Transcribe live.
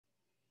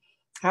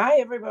Hi,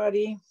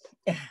 everybody.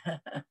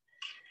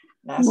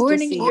 Nice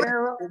Morning, to see you.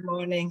 Cheryl. Good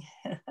morning.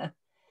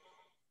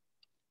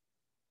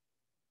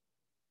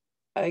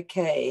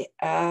 Okay.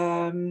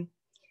 All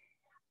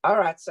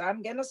right. So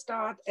I'm going to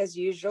start, as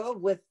usual,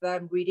 with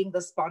reading the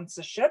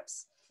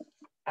sponsorships.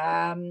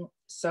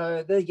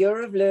 So the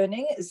Year of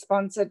Learning is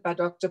sponsored by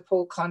Dr.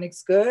 Paul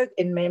Konigsberg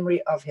in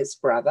memory of his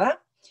brother,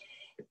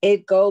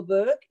 Ed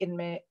Goldberg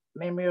in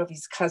memory of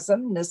his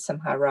cousin,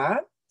 Nissim Hara,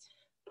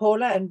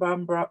 Paula and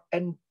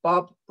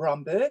Bob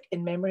Bromberg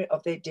in memory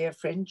of their dear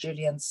friend,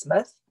 Julian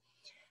Smith,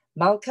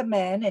 Malka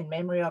Mann in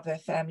memory of her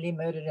family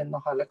murdered in the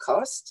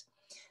Holocaust,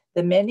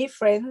 the many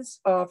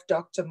friends of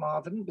Dr.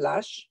 Marvin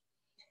Blush,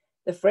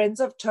 the friends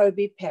of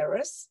Toby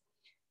Paris,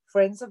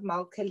 friends of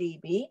Malka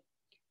Levy,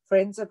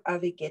 friends of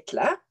Avi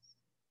Gittler,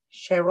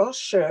 Cheryl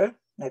Scher,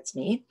 that's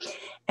me,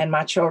 and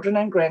my children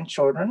and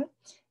grandchildren,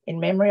 in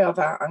memory of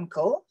our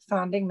uncle,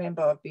 founding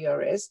member of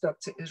BRS,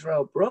 Dr.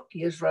 Israel Brook,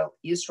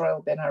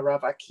 Yisrael Ben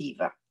Harav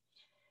Akiva.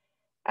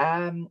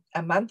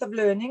 A Month of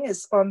Learning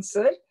is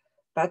sponsored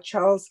by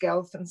Charles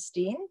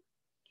Gelfenstein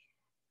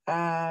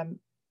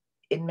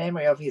in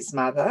memory of his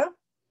mother.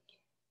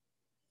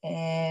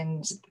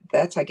 And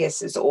that, I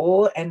guess, is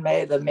all. And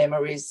may the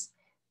memories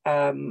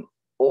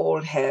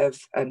all have,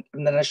 and the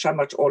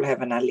Neshamot all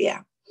have an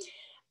aliyah.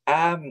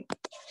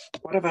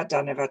 What have I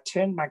done? Have I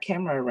turned my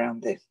camera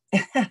around there?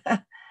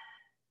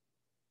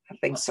 I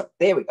think so.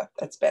 There we go.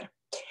 That's better.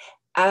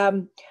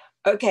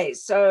 Okay,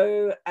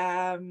 so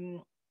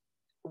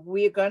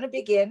we're going to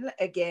begin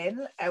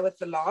again with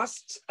the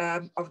last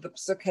of the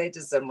Pesukei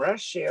D'Zimra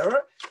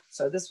share.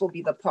 So this will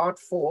be the part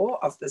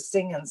 4 of the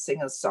Sing and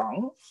Sing a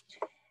Song.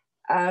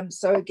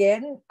 So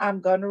again,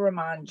 I'm going to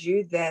remind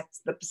you that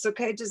the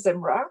Pesukei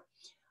D'Zimra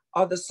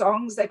are the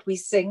songs that we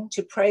sing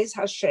to praise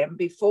Hashem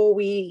before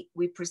we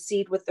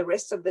proceed with the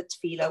rest of the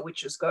Tefila,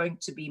 which is going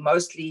to be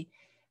mostly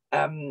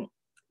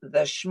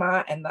the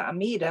Shema and the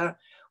Amida,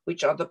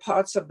 which are the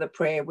parts of the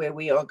prayer where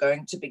we are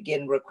going to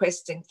begin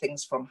requesting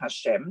things from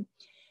Hashem.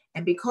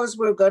 And because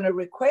we're going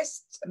to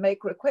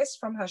make requests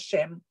from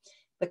Hashem,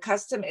 the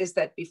custom is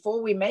that before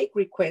we make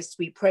requests,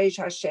 we praise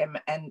Hashem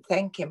and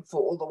thank him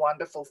for all the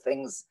wonderful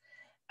things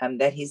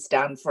that he's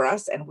done for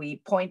us. And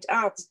we point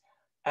out,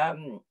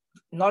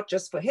 not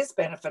just for his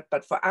benefit,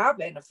 but for our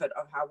benefit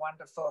of how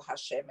wonderful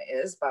Hashem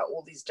is by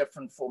all these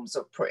different forms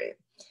of prayer.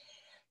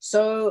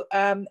 So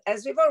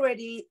as we've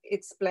already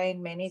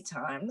explained many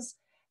times,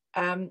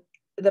 the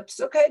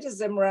Pesukei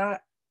D'Zimra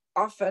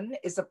often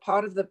is a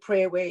part of the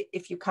prayer where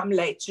if you come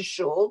late to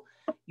shul,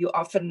 you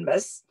often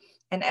miss.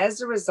 And as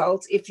a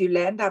result, if you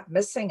land up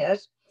missing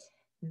it,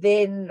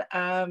 then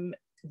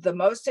the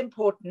most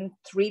important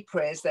 3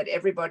 prayers that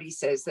everybody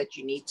says that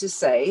you need to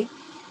say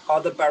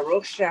are the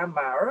Baruch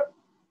She'amar,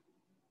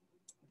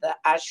 the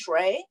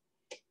Ashrei,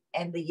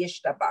 and the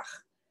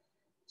Yishtabach.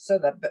 So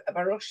the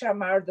Baruch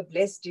She'amar, the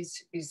blessed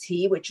is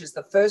he, which is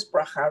the first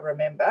bracha,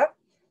 remember.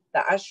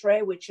 The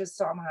Ashrei, which is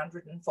Psalm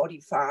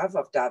 145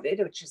 of David,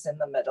 which is in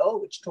the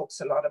middle, which talks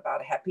a lot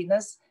about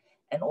happiness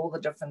and all the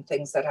different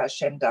things that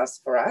Hashem does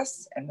for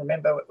us. And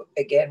remember,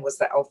 again, was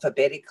the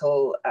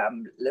alphabetical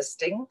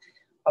listing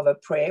of a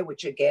prayer,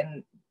 which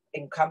again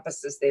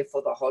encompasses,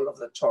 therefore, the whole of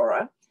the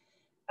Torah.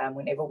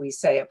 Whenever we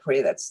say a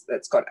prayer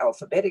that's got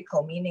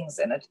alphabetical meanings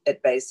in it,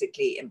 it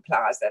basically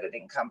implies that it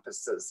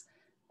encompasses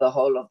the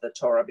whole of the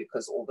Torah,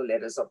 because all the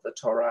letters of the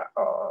Torah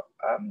are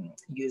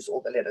use all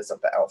the letters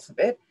of the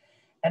alphabet.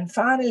 And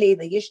finally,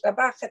 the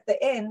Yishtabach at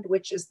the end,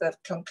 which is the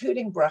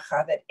concluding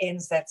bracha that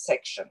ends that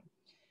section.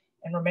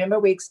 And remember,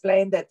 we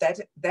explained that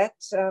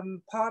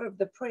part of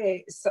the prayer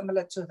is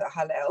similar to the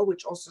Hallel,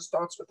 which also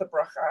starts with the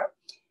bracha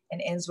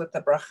and ends with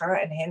the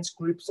bracha, and hence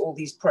groups all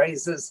these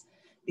praises,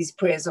 these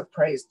prayers of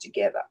praise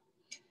together.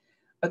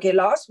 Okay,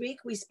 last week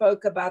we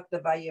spoke about the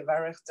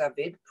Vayevarech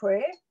David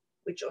prayer,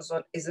 which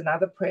also is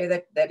another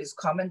prayer that is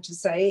common to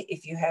say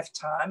if you have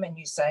time and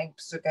you're saying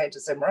Pesukei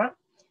D'Zimra.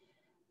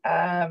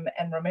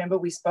 And remember,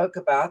 we spoke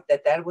about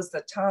that was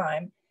the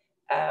time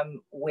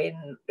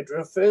when it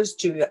refers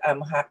to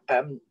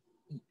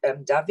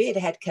David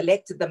had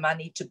collected the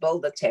money to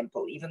build the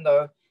temple. Even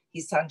though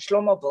his son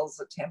Shlomo builds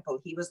the temple,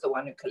 he was the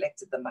one who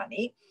collected the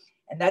money.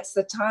 And that's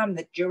the time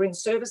that during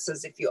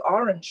services, if you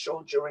are in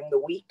shul during the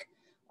week,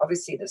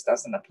 obviously this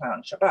doesn't apply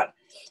on Shabbat,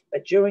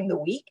 but during the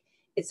week,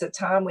 it's a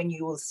time when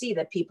you will see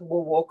that people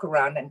will walk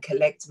around and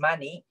collect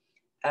money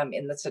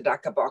in the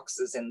tzedakah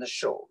boxes in the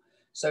shul.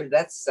 So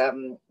that's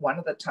one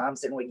of the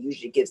times when we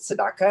usually give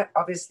tzedakah.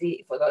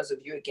 Obviously, for those of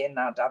you, again,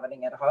 now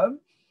davening at home,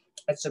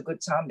 it's a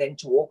good time then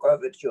to walk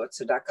over to your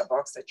tzedakah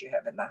box that you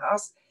have in the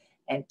house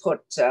and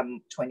put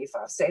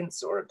 25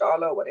 cents or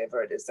 $1,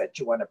 whatever it is that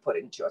you want to put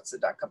into your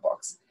tzedakah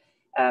box.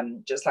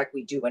 Just like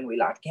we do when we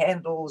light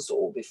candles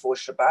or before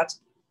Shabbat,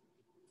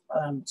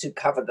 to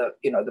cover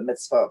the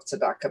mitzvah of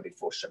tzedakah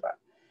before Shabbat.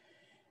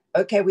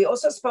 Okay, we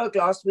also spoke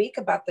last week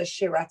about the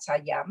Shirat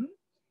Hayam,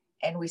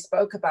 and we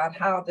spoke about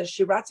how the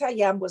Shirat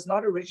Hayam was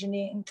not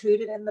originally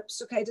included in the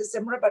Pesukei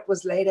D'Zimra, but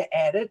was later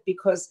added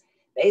because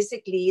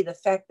basically the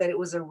fact that it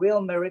was a real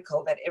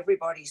miracle that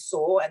everybody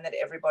saw and that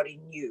everybody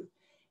knew.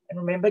 And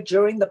remember,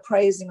 during the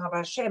praising of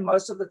Hashem,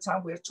 most of the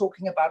time we're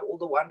talking about all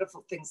the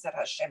wonderful things that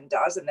Hashem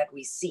does and that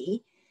we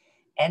see.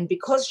 And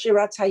because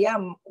Shirat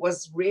Hayam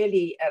was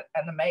really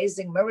an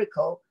amazing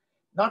miracle,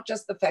 not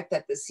just the fact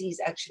that the seas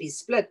actually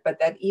split, but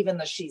that even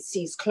the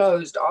seas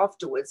closed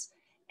afterwards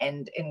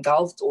and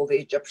engulfed all the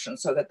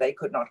Egyptians so that they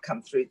could not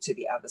come through to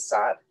the other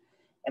side.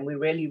 And we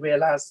really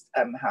realized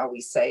how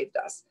he saved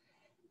us.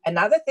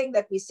 Another thing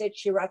that we said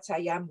Shirat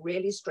Hayam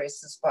really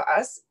stresses for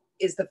us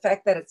is the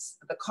fact that it's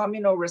the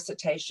communal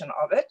recitation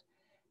of it.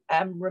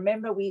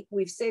 Remember,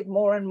 we've said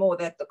more and more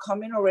that the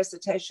communal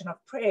recitation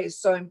of prayer is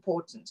so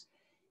important.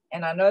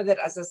 And I know that,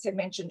 as I said,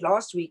 mentioned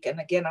last week, and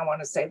again, I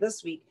want to say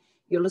this week,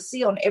 you'll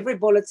see on every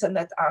bulletin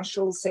that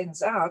Ashul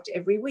sends out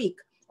every week,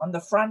 on the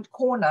front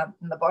corner,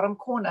 in the bottom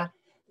corner,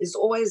 is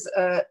always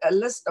a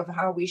list of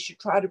how we should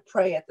try to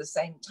pray at the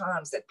same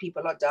times that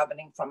people are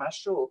davening from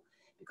Ashul.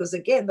 Because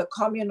again, the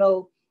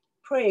communal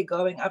prayer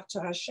going up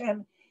to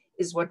Hashem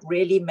is what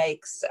really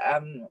makes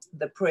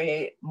the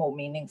prayer more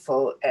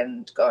meaningful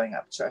and going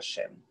up to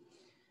Hashem.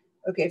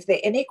 Okay, if there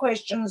are any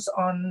questions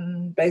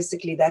on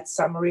basically that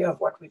summary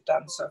of what we've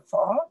done so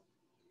far,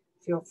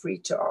 feel free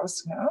to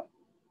ask now.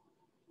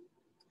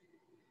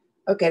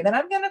 Okay, then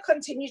I'm going to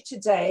continue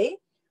today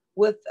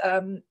with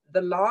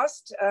the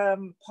last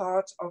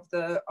part of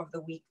the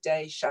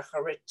weekday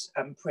Shacharit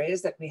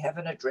prayers that we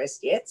haven't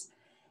addressed yet.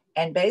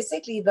 And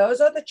basically,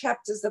 those are the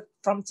chapters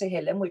from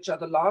Tehillim, which are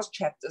the last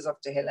chapters of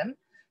Tehillim,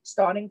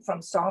 starting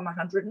from Psalm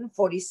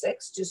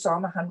 146 to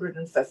Psalm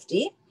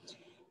 150.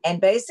 And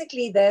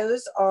basically,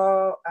 those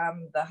are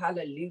the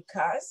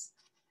Hallelujahs.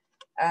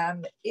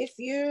 If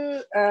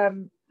you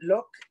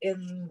look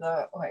in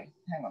the, wait,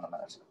 hang on a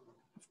minute.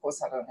 Of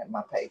course, I don't have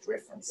my page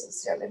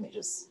references here. Let me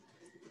just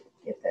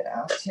get that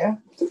out here.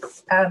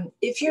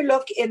 If you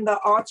look in the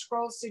Art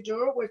Scroll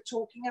Siddur, we're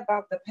talking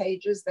about the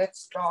pages that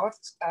start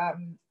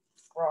from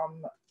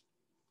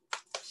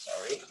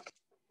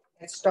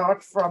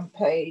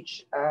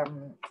page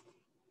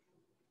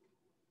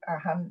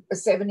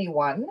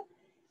 71.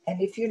 And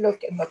if you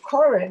look in the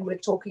Koran, we're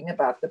talking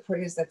about the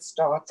prayers that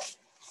start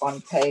on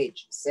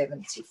page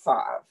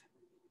 75.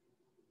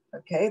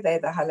 Okay, they're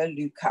the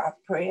Hallelujah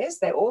prayers.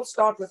 They all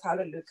start with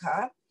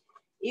Hallelujah.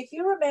 If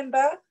you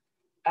remember,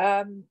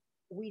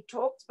 we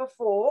talked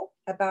before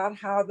about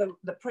how the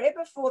prayer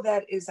before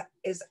that is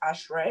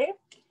Ashrei,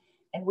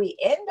 and we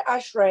end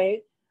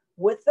Ashrei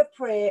with the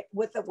prayer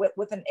with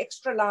an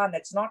extra line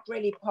that's not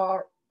really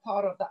part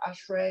of the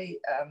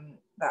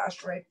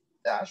Ashrei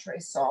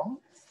song.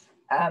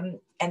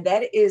 And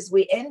that is,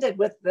 we ended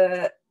with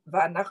the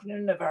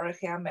V'anachnu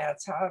nevarechea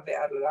me'atah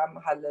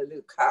ve'adolam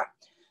Hallelujah.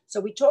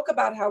 So we talk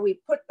about how we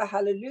put the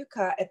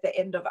Hallelujah at the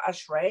end of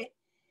Ashrei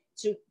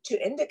to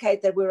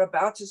indicate that we're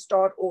about to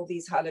start all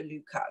these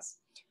Hallelujahs.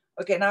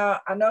 Okay,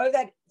 now I know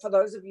that for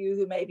those of you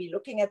who may be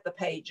looking at the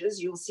pages,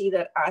 you'll see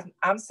that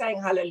I'm saying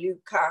Hallelujah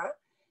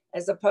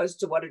as opposed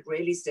to what it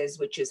really says,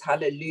 which is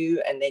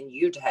Hallelujah and then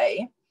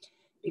Yud-Hey,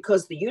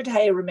 because the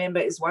Yud-Hey, remember,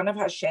 is one of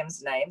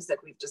Hashem's names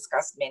that we've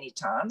discussed many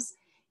times.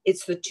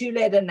 It's the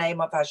two-letter name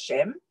of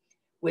Hashem,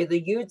 where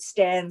the Yud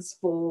stands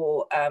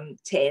for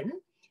 10,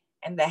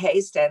 and the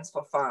Hey stands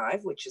for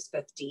 5, which is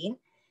 15.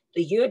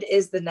 The Yud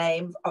is the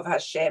name of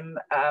Hashem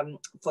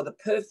for the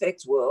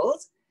perfect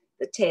world,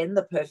 the 10,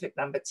 the perfect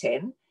number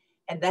 10.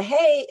 And the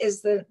Hey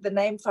is the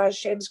name for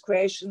Hashem's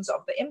creations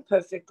of the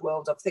imperfect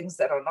world, of things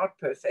that are not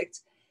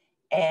perfect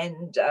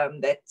and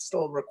that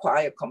still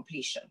require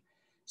completion.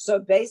 So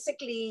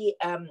basically,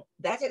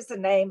 that is the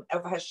name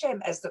of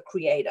Hashem as the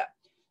creator.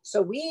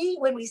 So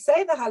when we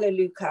say the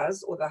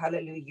Hallelujahs or the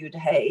Hallelujah Yud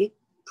Hey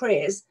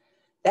prayers,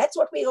 that's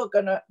what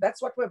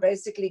we're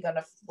basically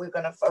gonna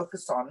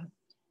focus on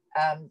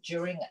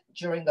during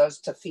those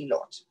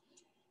tefillot.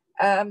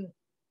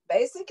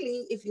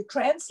 Basically, if you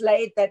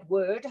translate that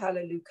word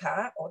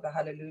Hallelujah or the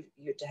Hallelujah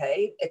Yud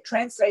Hey, it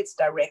translates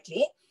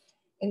directly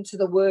into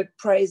the word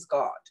praise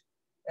God.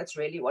 That's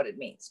really what it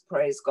means,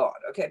 praise God,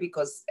 okay?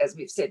 Because as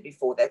we've said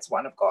before, that's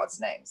one of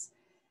God's names.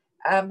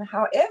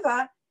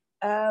 However,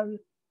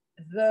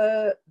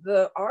 the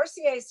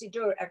RCA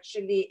Siddur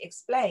actually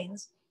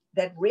explains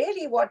that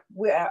really what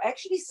we're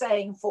actually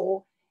saying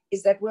for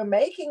is that we're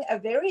making a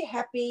very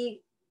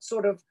happy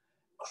sort of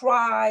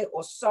cry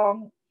or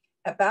song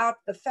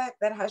about the fact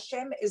that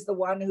Hashem is the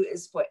one who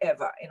is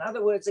forever. In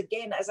other words,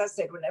 again, as I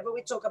said, whenever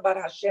we talk about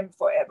Hashem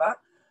forever,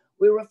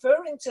 we're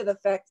referring to the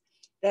fact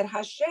that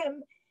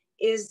Hashem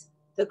is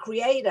the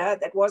creator,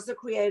 that was the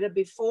creator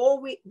before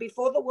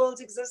the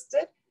world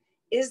existed,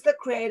 is the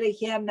creator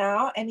here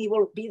now, and he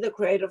will be the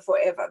creator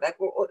forever.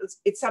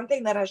 It's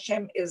something that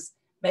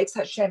makes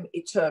Hashem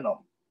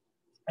eternal.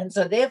 And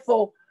so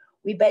therefore,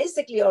 we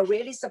basically are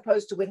really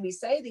supposed to, when we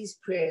say these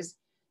prayers,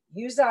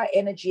 use our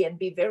energy and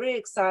be very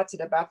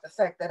excited about the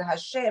fact that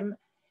Hashem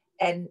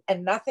and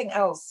nothing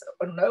else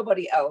or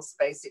nobody else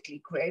basically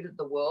created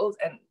the world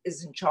and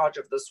is in charge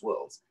of this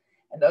world.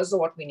 And those are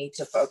what we need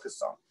to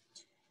focus on.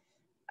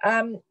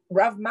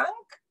 Rav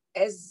Monk,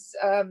 as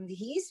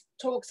he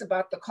talks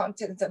about the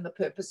content and the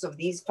purpose of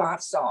these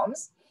 5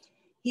 Psalms,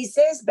 he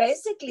says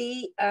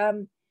basically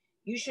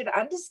you should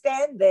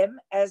understand them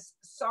as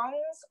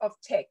songs of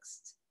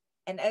text,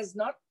 and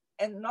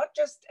not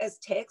just as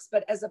text,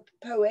 but as a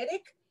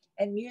poetic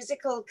and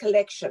musical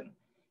collection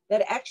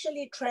that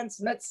actually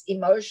transmits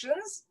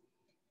emotions,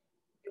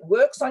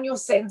 works on your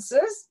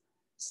senses,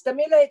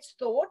 stimulates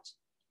thought,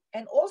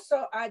 and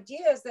also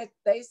ideas that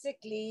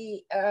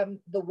basically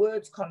the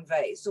words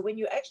convey. So when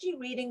you're actually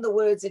reading the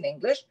words in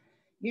English,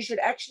 you should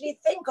actually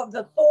think of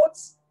the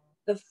thoughts,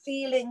 the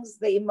feelings,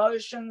 the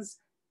emotions,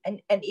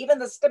 and even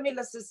the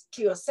stimuluses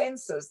to your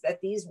senses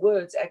that these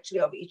words actually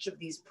of each of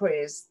these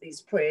prayers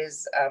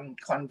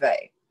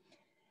convey.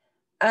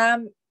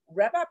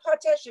 Rabbi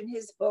Potash in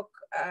his book,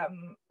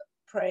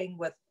 Praying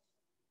with,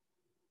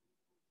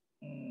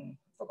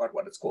 forgot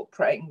what it's called,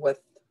 Praying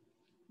with,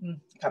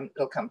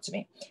 it'll come to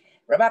me.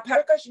 Rabbi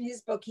Potash in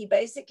his book, he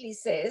basically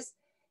says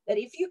that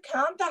if you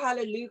count the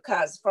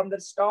hallelujahs from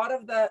the start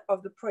of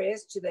the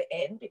prayers to the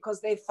end, because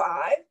they're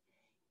 5,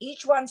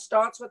 each one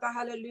starts with a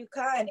hallelujah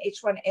and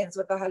each one ends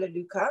with a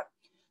hallelujah.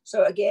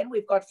 So again,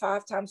 we've got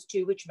 5 times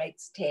 2, which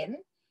makes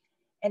 10.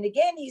 And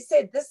again, he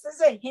said, this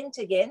is a hint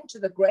again to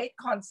the great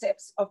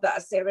concepts of the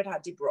Aseret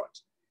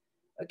HaDibrot.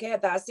 Okay,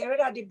 the Aseret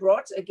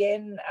HaDibrot,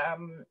 again,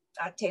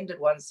 I attended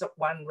one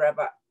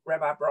Rabbi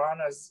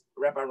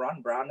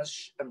Ron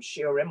Browner's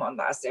shiurim on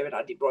the Aseret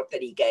HaDibrot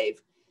that he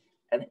gave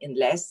in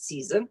last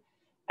season.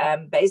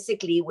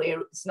 Basically, where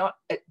it's not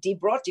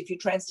Dibrot, if you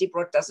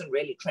Dibrot, doesn't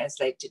really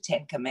translate to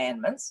 10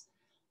 commandments.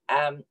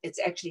 It's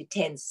actually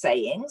 10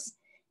 sayings.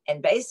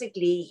 And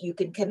basically, you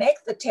can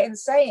connect the 10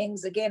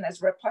 sayings, again, as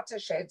Rapota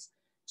sheds,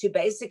 to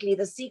basically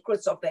the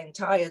secrets of the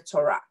entire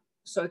Torah.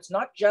 So it's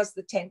not just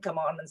the 10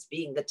 commandments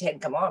being the 10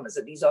 commandments,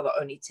 and these are the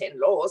only 10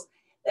 laws,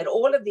 that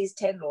all of these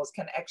 10 laws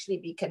can actually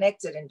be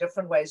connected in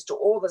different ways to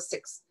all the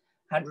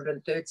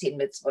 613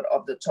 mitzvot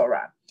of the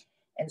Torah.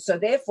 And so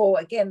therefore,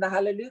 again, the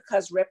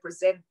hallelujahs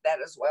represent that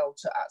as well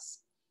to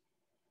us.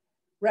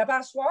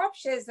 Rabbi Schwab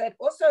says that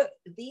also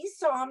these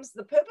psalms,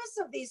 the purpose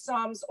of these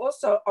psalms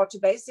also are to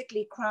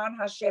basically crown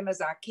Hashem as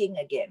our king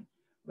again.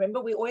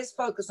 Remember, we always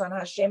focus on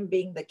Hashem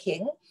being the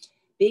king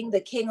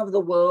of the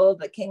world,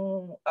 the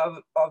king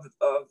of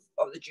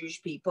the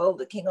Jewish people,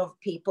 the king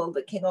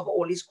of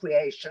all his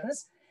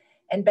creations.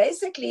 And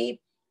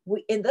basically,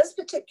 in this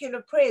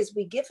particular praise,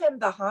 we give him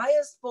the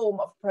highest form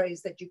of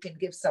praise that you can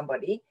give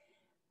somebody.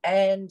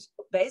 And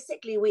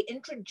basically, we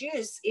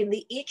introduce in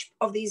each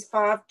of these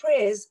 5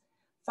 prayers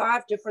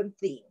 5 different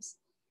themes.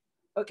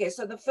 Okay,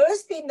 so the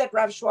first theme that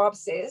Rav Schwab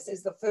says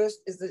is the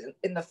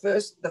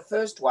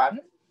first one.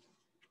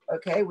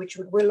 Okay, which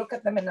we'll look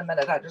at them in a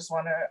minute. I just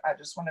want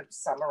to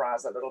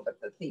summarize a little bit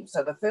the theme.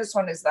 So the first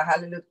one is the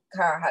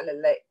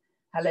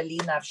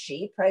Hallelujah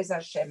Nafshi, praise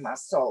Hashem, my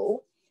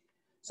soul.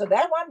 So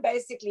that one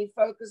basically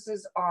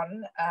focuses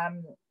on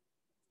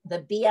the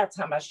Biat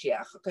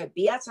HaMashiach. Okay,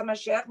 Biat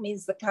HaMashiach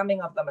means the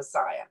coming of the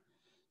Messiah.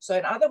 So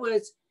in other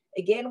words,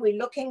 again, we're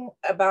looking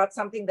about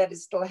something that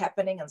is still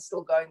happening and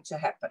still going to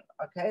happen.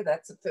 Okay,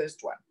 that's the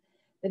first one.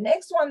 The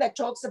next one that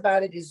talks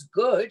about it is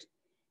good,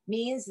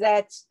 means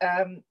that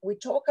we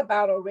talk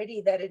about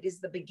already that it is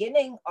the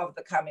beginning of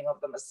the coming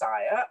of the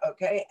Messiah.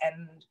 Okay,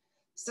 and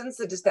since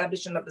the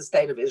establishment of the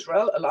state of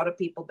Israel, a lot of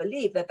people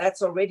believe that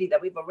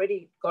we've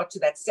already got to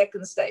that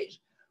second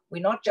stage.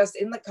 We're not just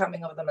in the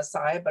coming of the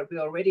Messiah, but we're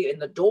already in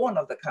the dawn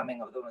of the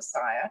coming of the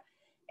Messiah.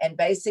 And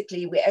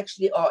basically, we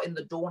actually are in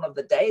the dawn of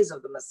the days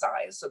of the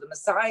Messiah. So the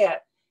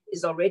Messiah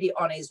is already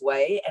on his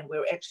way, and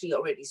we're actually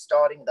already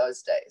starting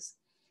those days.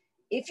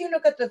 If you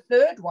look at the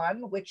third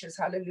one, which is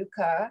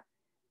Hallelujah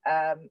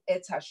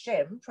et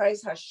Hashem,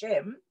 praise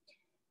Hashem,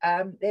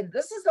 then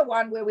this is the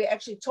one where we're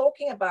actually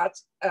talking about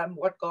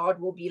what God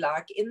will be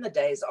like in the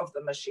days of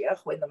the Mashiach,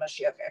 when the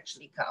Mashiach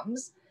actually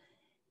comes.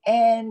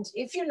 And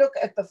if you look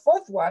at the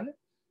fourth one,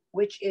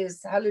 which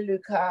is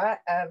Hallelujah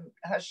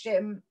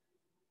Hashem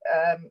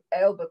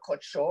El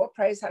B'Kodsho,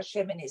 praise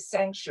Hashem in his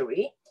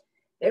sanctuary,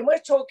 then we're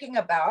talking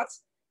about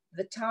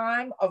the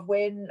time of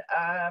when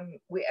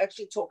we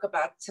actually talk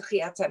about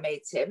Tchiat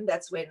HaMeitim.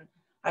 That's when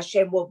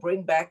Hashem will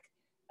bring back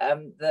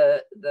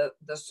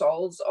the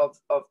souls of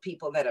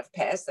people that have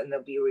passed, and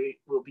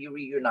will be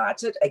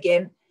reunited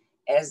again,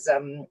 as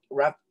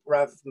Rav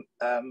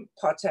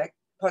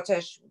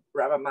Potash,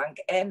 Rabbi Monk,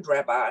 and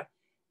Rabbi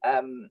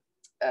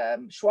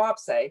Schwab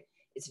say.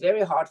 It's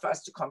very hard for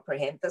us to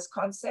comprehend this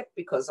concept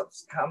because of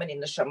how many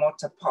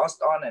neshamot have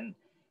passed on, and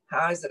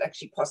how is it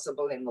actually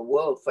possible in the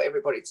world for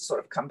everybody to sort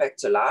of come back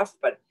to life.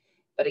 But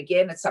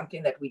again, it's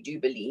something that we do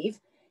believe.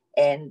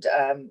 And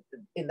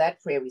in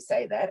that prayer, we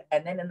say that.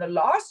 And then in the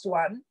last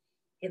one,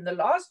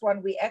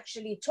 we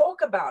actually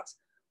talk about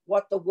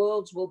what the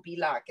worlds will be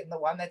like. In the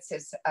one that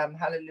says,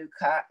 Hallelujah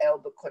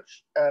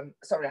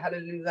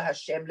Hallelujah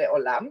Hashem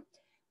le'olam,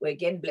 where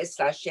again, blessed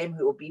Hashem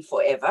who will be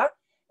forever.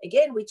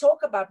 Again, we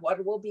talk about what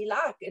it will be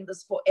like in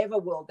this forever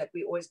world that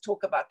we always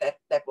talk about,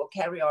 that will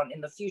carry on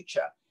in the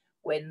future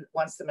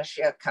once the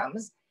Mashiach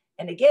comes.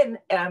 And again,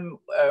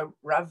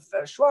 Rav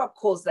Schwab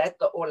calls that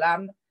the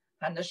Olam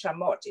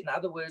HaNeshamot. In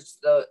other words,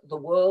 the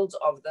world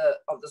of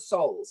the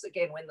souls.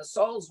 Again, when the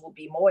souls will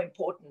be more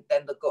important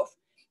than the guf.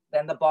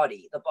 than the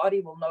body. The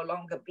body will no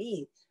longer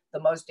be the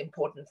most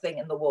important thing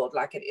in the world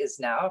like it is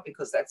now,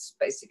 because that's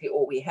basically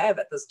all we have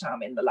at this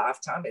time in the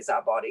lifetime is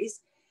our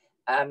bodies.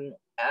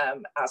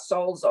 Our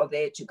souls are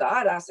there to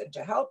guide us and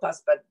to help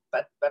us, but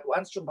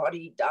once your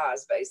body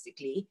dies,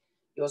 basically,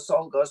 your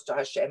soul goes to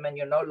Hashem, and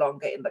you're no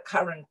longer in the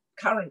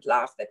current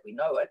life that we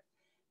know it.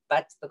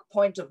 But the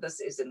point of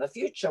this is in the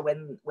future,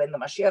 when the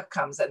Mashiach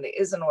comes and there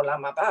is an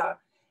Olam Haba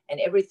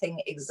and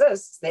everything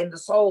exists, then the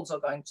souls are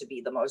going to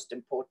be the most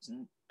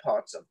important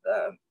parts of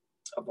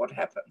what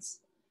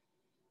happens.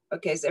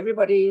 Okay, is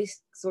everybody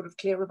sort of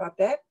clear about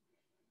that?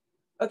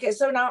 Okay,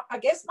 so now I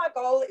guess my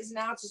goal is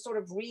now to sort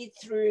of read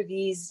through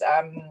these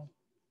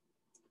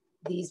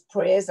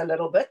prayers a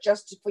little bit,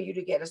 just for you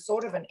to get a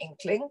sort of an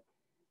inkling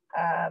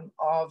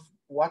of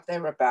what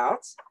they're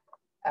about.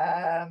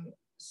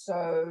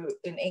 So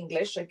in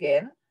English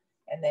again,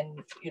 and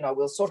then,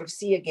 we'll sort of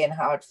see again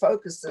how it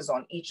focuses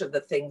on each of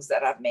the things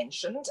that I've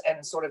mentioned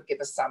and sort of give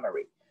a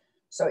summary.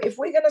 So if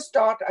we're going to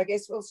start, I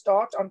guess we'll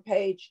start on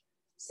page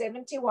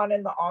 71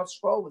 in the art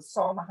scroll with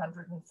Psalm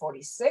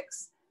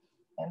 146.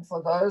 And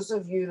for those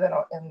of you that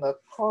are in the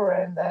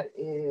Quran, that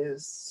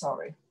is,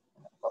 sorry,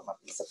 I've got my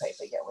piece of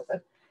paper here with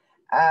it.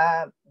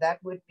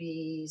 That would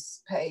be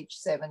page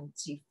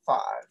 75.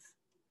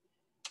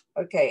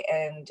 Okay,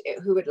 and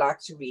who would like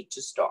to read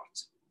to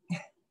start?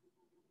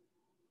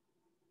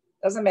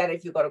 Doesn't matter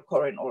if you've got a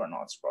Quran or an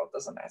art scroll,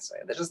 doesn't matter.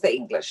 They're just the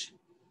English.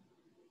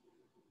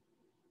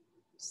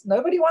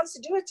 Nobody wants to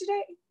do it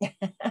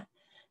today?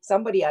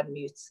 Somebody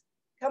unmute.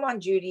 Come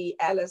on, Judy,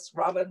 Alice,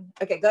 Robin.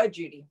 Okay, go,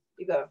 Judy.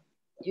 You go.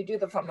 You do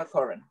from the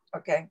Quran,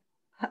 okay?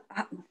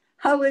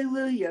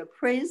 Hallelujah.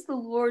 Praise the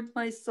Lord,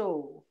 my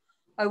soul.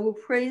 I will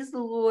praise the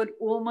Lord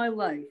all my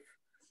life.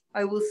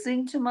 I will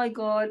sing to my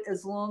God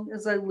as long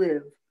as I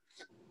live.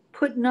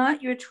 Put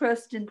not your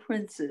trust in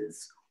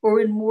princes or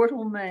in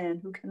mortal man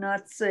who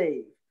cannot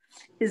save.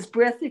 His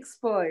breath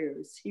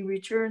expires. He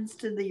returns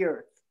to the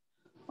earth.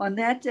 On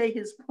that day,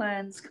 his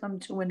plans come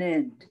to an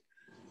end.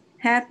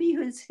 Happy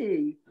is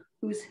he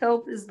whose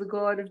help is the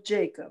God of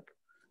Jacob,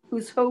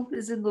 whose hope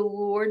is in the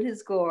Lord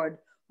his God,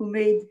 who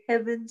made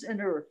heavens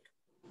and earth,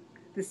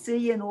 the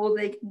sea and all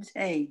they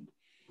contain.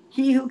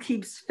 He who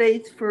keeps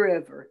faith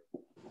forever.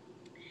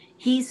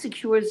 He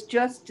secures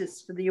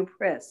justice for the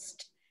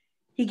oppressed.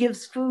 He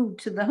gives food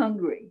to the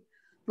hungry.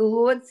 The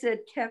Lord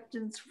set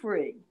captains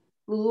free.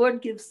 The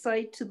Lord gives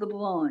sight to the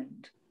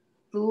blind.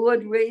 The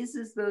Lord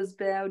raises those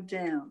bowed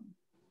down.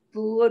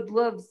 The Lord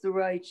loves the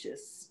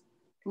righteous.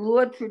 The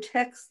Lord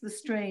protects the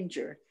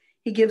stranger.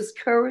 He gives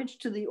courage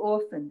to the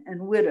orphan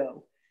and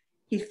widow.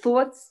 He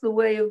thwarts the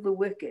way of the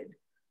wicked.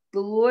 The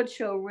Lord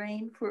shall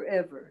reign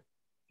forever.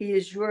 He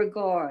is your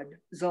God,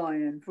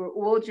 Zion, for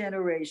all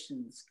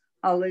generations.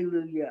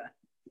 Hallelujah.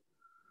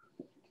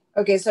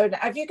 Okay, so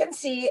if you can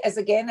see, as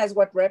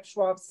what Reb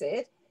Schwab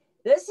said,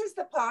 this is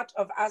the part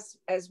of us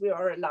as we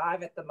are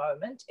alive at the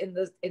moment in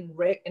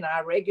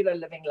our regular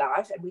living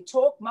life, and we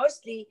talk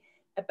mostly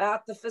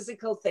about the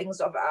physical things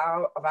of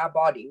our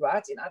body,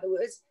 right? In other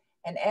words,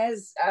 and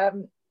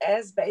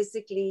as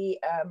basically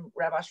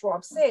Rabbi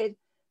Schwab said,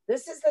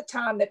 this is the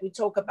time that we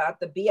talk about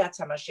the Biat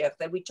HaMashiach,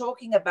 that we're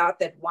talking about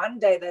that one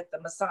day that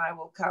the Messiah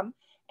will come,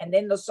 and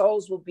then the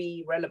souls will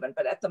be relevant.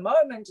 But at the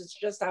moment, it's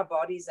just our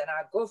bodies and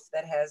our guf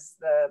that has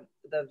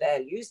the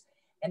values.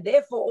 And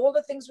therefore, all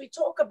the things we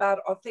talk about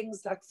are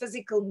things like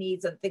physical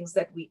needs and things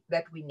that we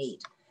need.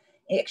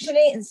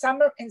 Actually, in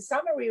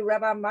summary,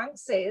 Rabbi Monk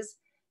says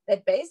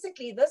that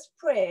basically this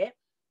prayer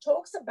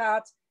talks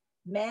about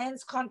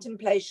man's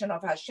contemplation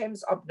of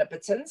Hashem's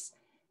omnipotence,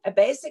 and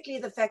basically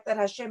the fact that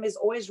Hashem is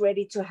always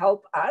ready to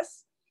help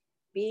us,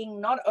 being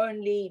not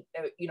only,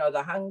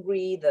 the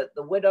hungry,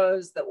 the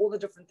widows, all the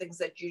different things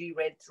that Judy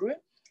read through,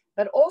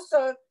 but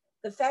also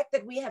the fact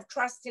that we have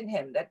trust in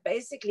him, that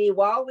basically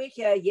while we're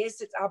here,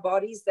 yes, it's our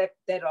bodies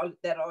that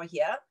are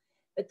here,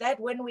 but that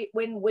when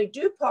we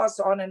do pass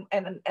on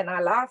and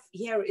our life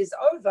here is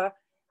over,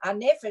 our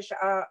nefesh,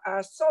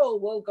 our soul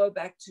will go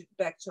back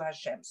to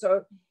Hashem.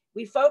 So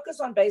we focus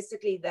on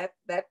basically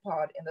that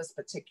part in this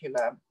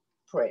particular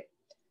prayer.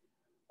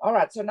 All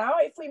right, so now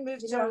if we move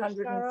to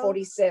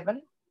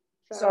 147,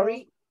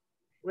 sorry,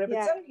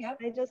 Riverton, yeah.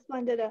 I just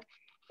wanted to,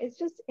 it's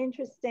just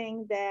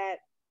interesting that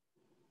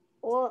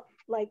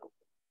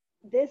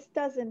this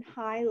doesn't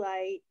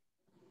highlight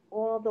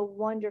all the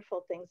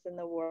wonderful things in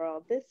the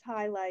world. This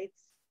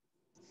highlights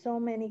so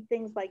many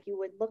things like you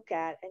would look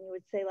at and you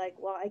would say like,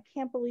 well, I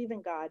can't believe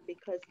in God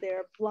because there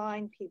are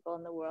blind people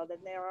in the world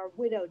and there are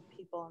widowed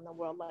people in the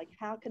world. Like,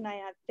 how can I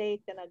have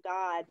faith in a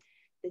God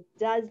that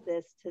does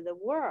this to the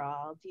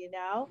world,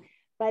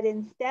 But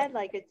instead,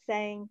 like it's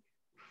saying,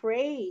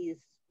 praise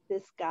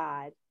this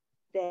God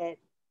that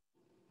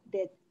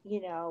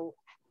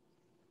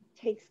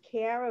takes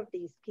care of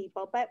these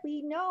people. But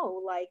we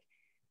know like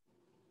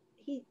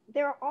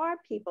there are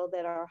people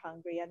that are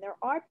hungry and there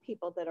are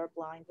people that are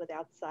blind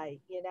without sight,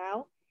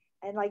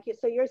 and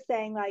so you're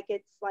saying like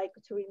it's like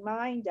to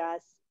remind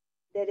us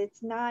that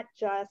it's not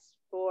just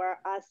for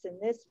us in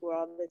this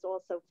world, it's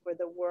also for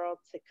the world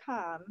to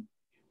come.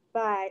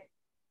 But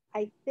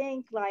I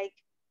think, like,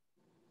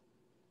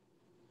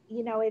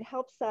 you know, it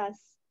helps us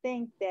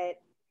think that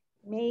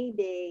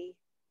maybe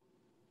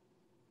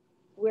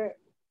we,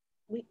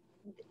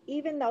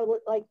 even though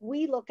like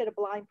we look at a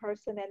blind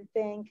person and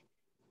think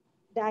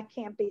that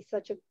can't be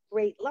such a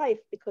great life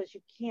because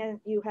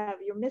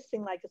you're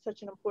missing like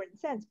such an important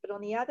sense. But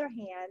on the other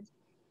hand,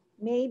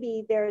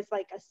 maybe there's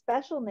like a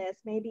specialness,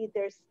 maybe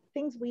there's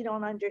things we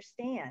don't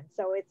understand.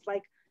 So it's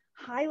like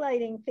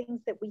highlighting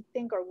things that we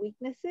think are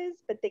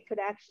weaknesses, but they could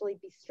actually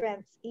be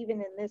strengths even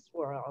in this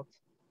world.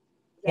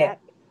 Yeah.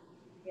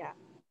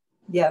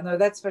 No,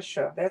 that's for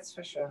sure. That's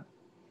for sure.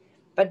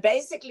 But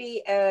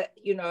basically,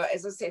 you know,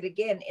 as I said,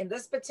 again, in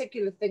this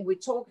particular thing, we're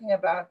talking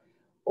about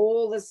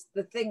all this,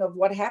 the thing of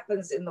what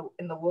happens in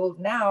the world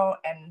now.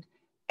 And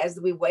as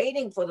we're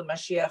waiting for the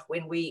Mashiach,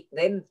 when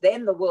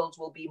then the world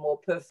will be more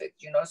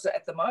perfect, you know. So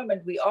at the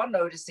moment, we are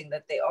noticing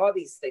that there are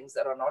these things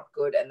that are not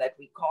good and that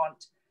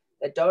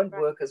that don't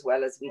work as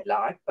well as we'd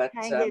like. But,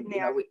 you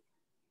know,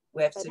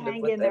 we have to live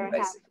with them. Hang in there and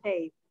have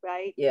faith,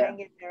 right? Yeah. Hang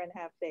in there and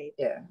have faith.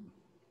 Yeah.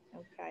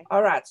 Okay.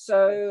 All right.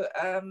 So,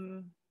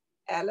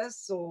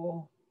 Alice,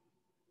 or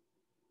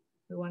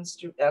who wants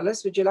to?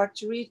 Alice, would you like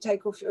to read?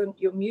 Take off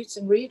your mute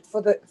and read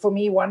for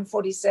me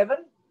 147.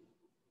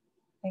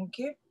 Thank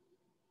you.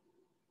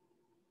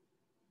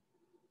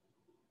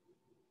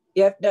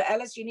 No,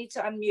 Alice, you need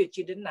to unmute.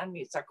 You didn't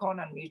unmute. So I can't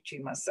unmute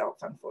you myself,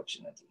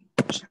 unfortunately.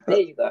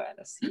 There you go,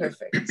 Alice.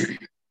 Perfect.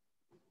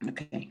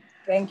 Okay.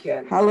 Thank you,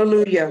 Alice.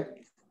 Hallelujah.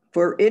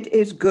 For it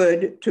is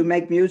good to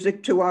make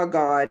music to our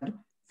God,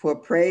 for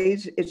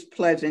praise is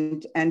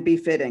pleasant and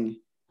befitting.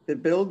 The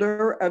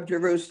builder of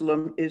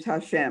Jerusalem is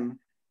Hashem,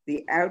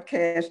 the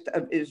outcast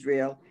of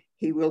Israel,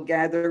 he will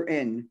gather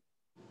in.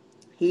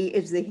 He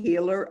is the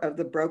healer of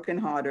the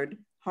brokenhearted,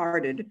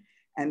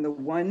 and the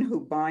one who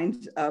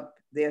binds up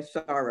their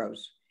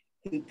sorrows.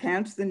 He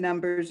counts the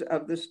numbers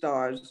of the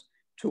stars,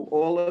 to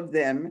all of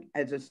them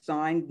as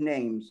assigned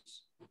names.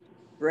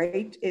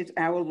 Great is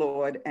our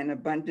Lord and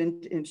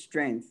abundant in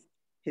strength.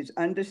 His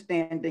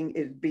understanding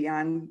is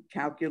beyond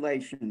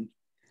calculation.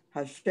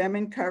 Hashem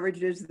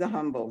encourages the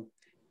humble.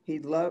 He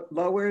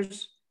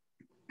lowers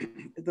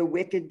the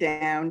wicked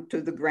down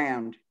to the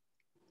ground.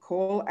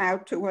 Call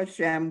out to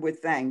Hashem with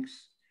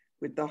thanks.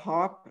 With the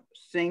harp,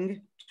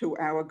 sing to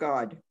our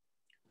God,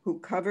 who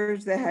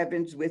covers the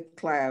heavens with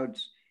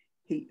clouds,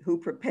 who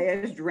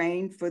prepares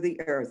rain for the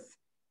earth,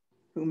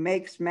 who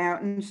makes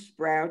mountains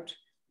sprout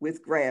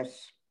with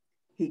grass.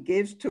 He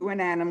gives to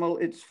an animal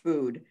its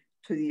food,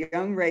 to the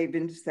young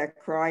ravens that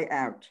cry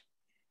out.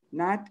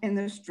 Not in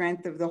the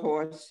strength of the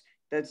horse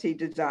does he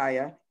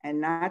desire,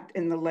 and not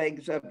in the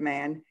legs of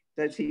man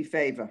does he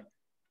favor.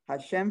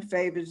 Hashem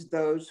favors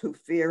those who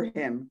fear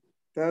him,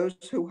 those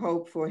who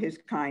hope for his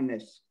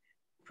kindness.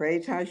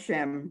 Praise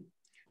Hashem.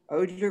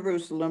 O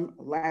Jerusalem,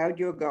 laud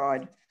your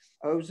God.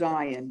 O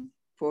Zion,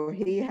 for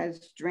he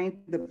has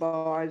strengthened the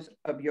bars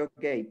of your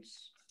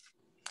gates.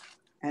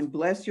 And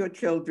bless your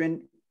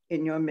children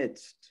in your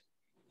midst.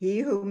 He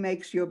who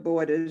makes your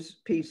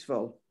borders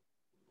peaceful,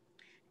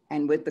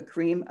 and with the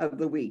cream of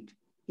the wheat.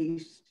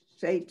 He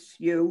sates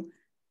you,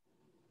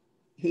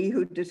 he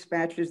who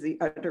dispatches the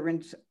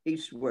utterance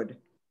eastward.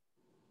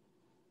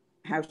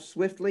 How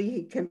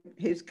swiftly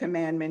his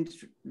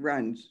commandments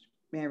runs.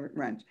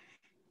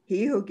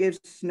 He who gives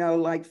snow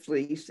like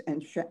fleece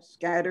and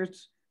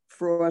scatters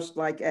frost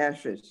like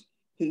ashes.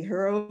 He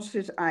hurls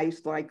his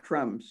ice like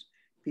crumbs.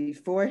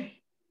 Before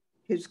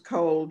his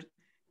cold,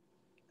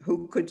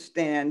 who could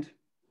stand?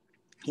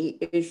 He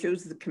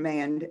issues the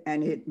command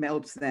and it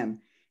melts them.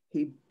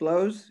 He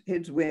blows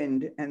his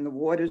wind and the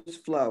waters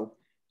flow.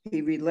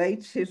 He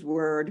relates his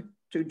word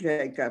to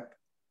Jacob.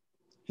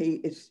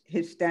 His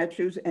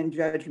statutes and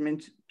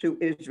judgments to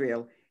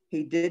Israel.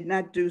 He did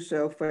not do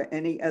so for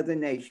any other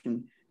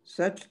nation.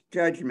 Such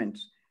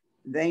judgments,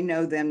 they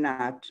know them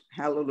not.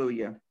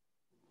 Hallelujah.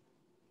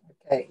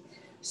 Okay,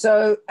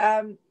 so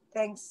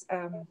thanks,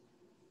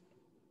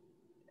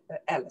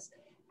 Alice.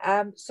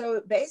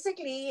 So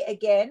basically,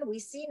 again, we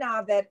see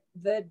now that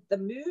the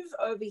move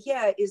over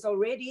here is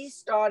already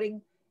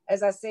starting,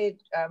 as I said,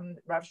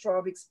 Rav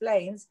Schwab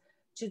explains,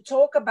 to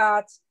talk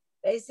about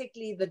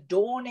basically the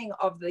dawning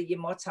of the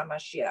Yemot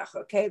HaMashiach,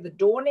 okay? The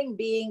dawning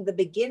being the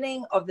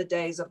beginning of the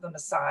days of the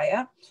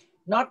Messiah,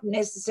 not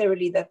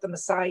necessarily that the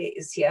Messiah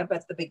is here,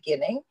 but the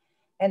beginning.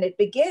 And it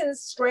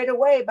begins straight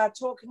away by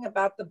talking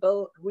about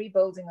the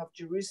rebuilding of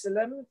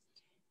Jerusalem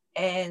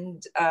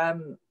and,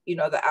 you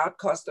know, the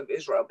outcast of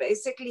Israel.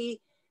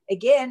 Basically,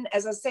 again,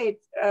 as I said,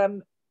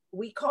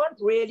 we can't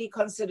really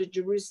consider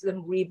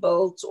Jerusalem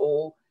rebuilt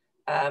or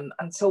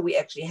until we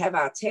actually have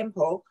our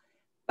temple.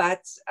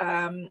 But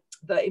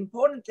the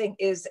important thing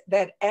is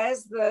that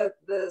as the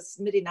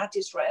Medinat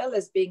Israel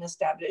is being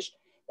established,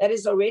 that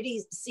is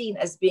already seen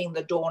as being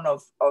the dawn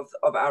of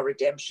our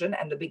redemption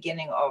and the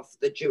beginning of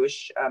the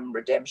Jewish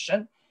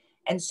redemption.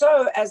 And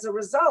so as a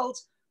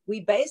result,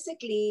 we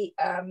basically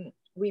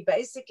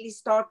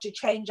start to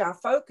change our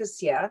focus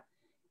here.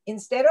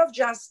 Instead of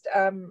just,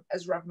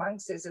 as Rav Monk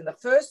says in the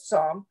first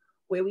Psalm,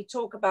 where we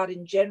talk about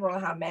in general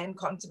how man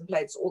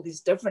contemplates all these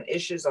different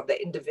issues of the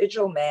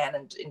individual man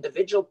and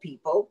individual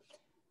people,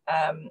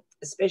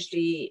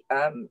 especially,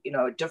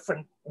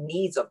 different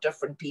needs of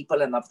different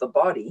people and of the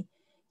body.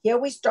 Here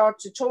we start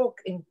to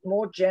talk in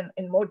more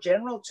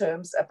general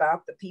terms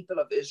about the people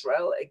of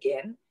Israel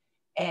again,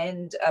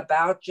 and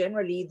about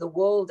generally the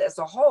world as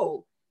a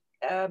whole,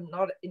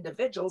 not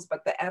individuals,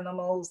 but the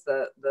animals,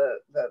 the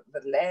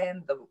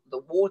land,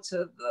 the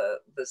water,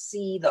 the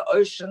sea, the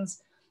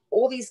oceans,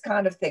 all these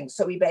kind of things.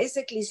 So we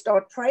basically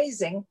start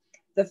praising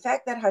the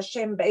fact that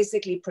Hashem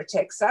basically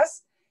protects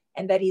us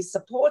and that he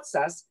supports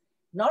us,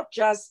 not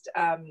just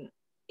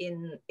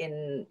in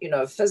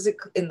the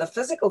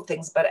physical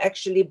things, but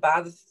actually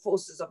by the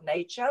forces of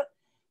nature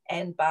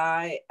and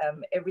by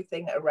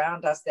everything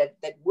around us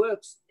that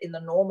works in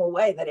the normal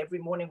way, that every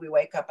morning we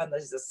wake up and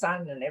there's the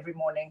sun, and every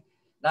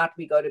night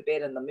we go to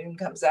bed and the moon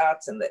comes out,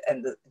 and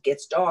it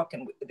gets dark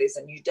and there's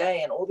a new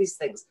day, and all these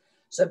things.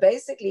 So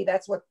basically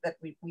that's what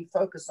we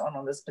focus on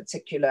this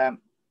particular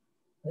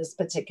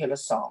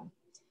psalm.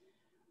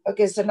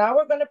 Okay, so now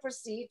we're going to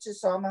proceed to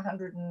Psalm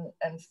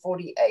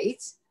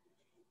 148.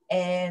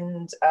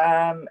 And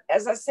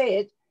as I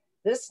said,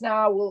 this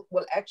now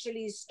will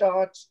actually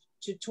start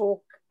to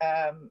talk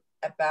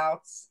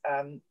about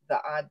the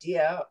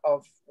idea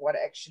of what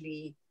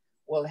actually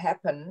will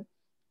happen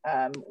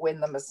when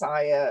the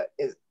Messiah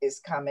is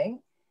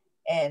coming,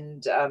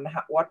 and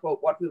what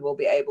we will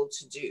be able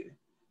to do.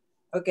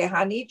 Okay,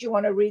 Hani, do you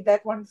want to read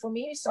that one for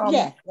me? Psalm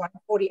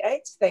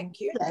 148,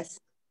 thank you. Yes.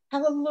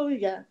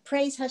 Hallelujah.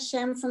 Praise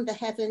Hashem from the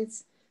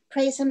heavens.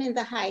 Praise him in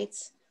the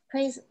heights.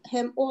 Praise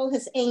him, all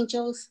his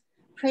angels.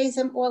 Praise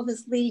him, all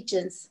his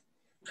legions.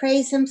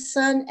 Praise him,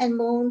 sun and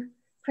moon.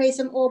 Praise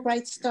him, all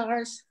bright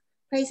stars.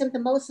 Praise him, the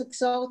most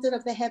exalted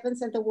of the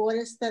heavens and the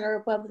waters that are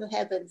above the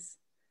heavens.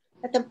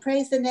 Let them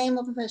praise the name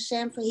of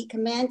Hashem, for he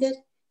commanded,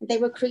 and they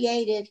were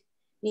created,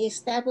 and he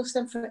established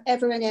them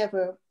forever and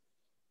ever.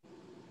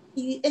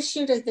 He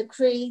issued a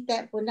decree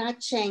that will not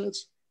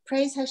change.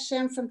 Praise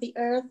Hashem from the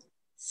earth,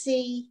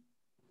 sea,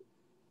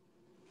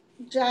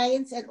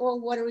 giants, and all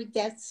watery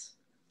depths,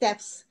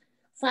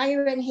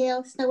 fire and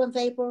hail, snow and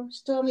vapor,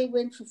 stormy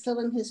wind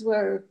fulfilling his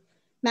word,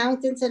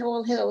 mountains and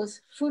all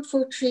hills,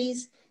 fruitful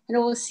trees and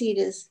all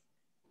cedars,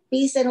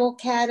 beasts and all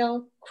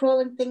cattle,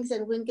 crawling things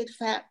and winged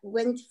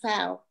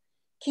fowl,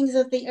 kings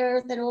of the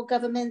earth and all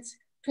governments,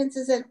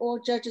 princes and all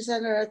judges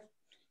on earth,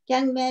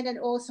 young men and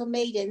also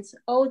maidens,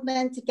 old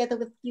men together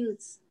with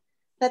youths.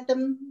 Let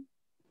them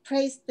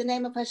praise the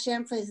name of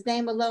Hashem, for his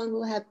name alone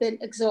will have been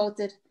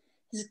exalted.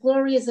 His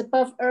glory is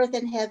above earth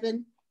and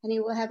heaven, and he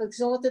will have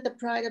exalted the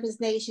pride of his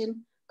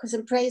nation, because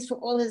in praise for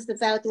all his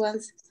devout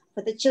ones,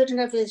 for the children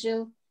of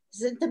Israel,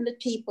 his intimate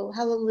people.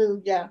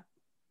 Hallelujah.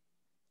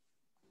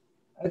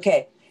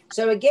 Okay,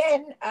 so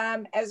again,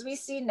 as we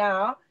see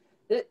now,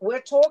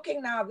 we're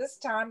talking now this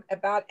time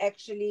about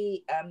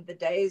actually the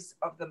days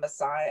of the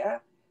Messiah,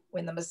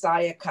 when the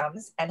Messiah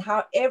comes, and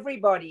how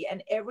everybody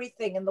and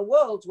everything in the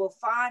world will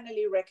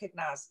finally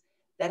recognize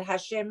that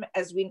Hashem,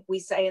 as we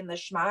say in the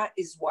Shema,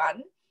 is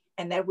one,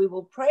 and that we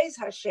will praise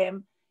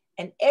Hashem,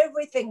 and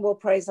everything will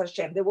praise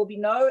Hashem. There will be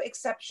no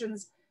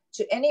exceptions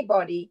to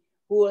anybody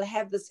who will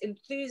have this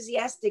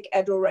enthusiastic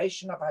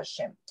adoration of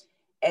Hashem.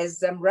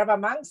 As Rabbi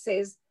Monk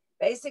says,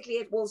 basically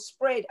it will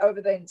spread over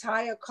the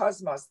entire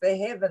cosmos, the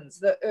heavens,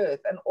 the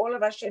earth, and all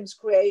of Hashem's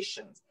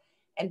creations.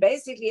 And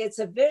basically it's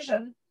a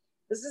vision.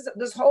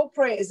 This whole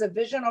prayer is a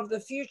vision of the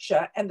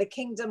future and the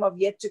kingdom of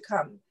yet to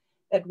come.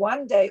 That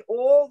one day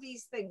all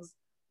these things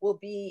will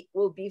be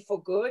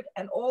for good,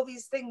 and all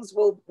these things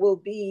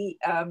will be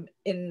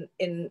in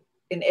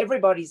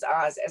everybody's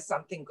eyes as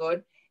something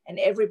good, and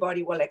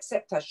everybody will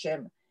accept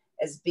Hashem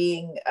as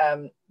being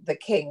the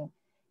king,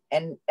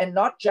 and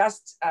not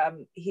just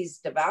his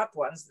devout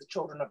ones, the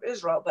children of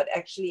Israel, but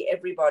actually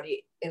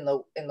everybody in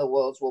the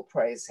world will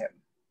praise him.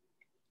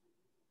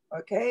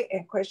 Okay,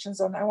 and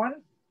questions on that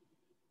one?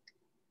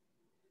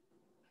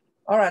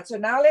 All right, so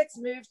now let's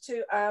move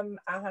to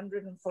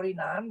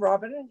 149.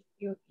 Robin,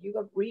 you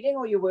got reading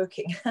or you're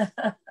working?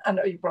 I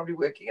know you're probably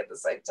working at the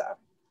same time.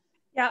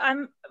 Yeah,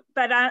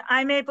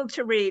 I'm able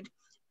to read.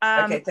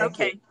 Okay, thank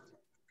you.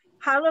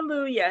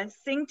 Hallelujah,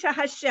 sing to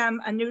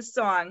Hashem a new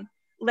song.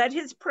 Let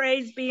his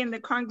praise be in the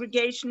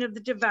congregation of the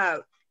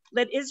devout.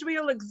 Let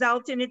Israel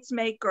exult in its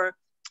maker.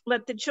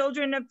 Let the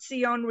children of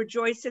Zion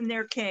rejoice in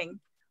their king.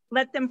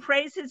 Let them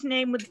praise his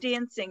name with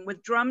dancing,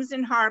 with drums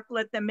and harp.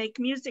 Let them make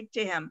music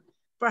to him.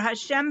 For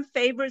Hashem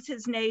favors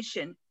his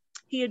nation.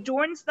 He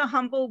adorns the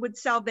humble with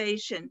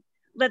salvation.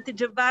 Let the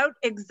devout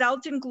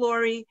exult in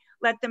glory.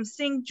 Let them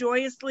sing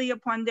joyously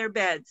upon their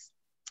beds.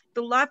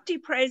 The lofty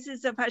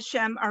praises of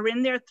Hashem are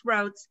in their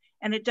throats,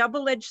 and a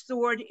double-edged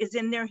sword is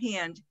in their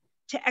hand,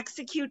 to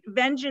execute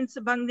vengeance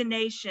among the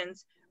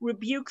nations,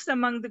 rebukes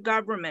among the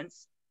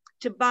governments,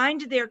 to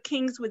bind their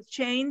kings with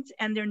chains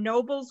and their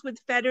nobles with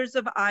fetters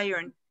of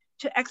iron,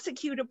 to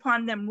execute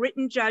upon them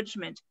written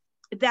judgment.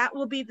 That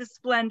will be the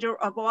splendor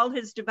of all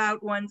his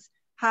devout ones.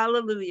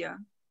 Hallelujah.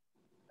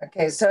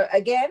 Okay, so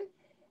again,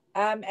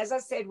 as I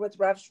said with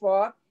Rav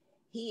Schwab,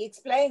 he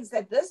explains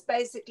that this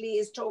basically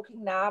is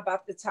talking now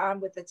about the time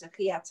with the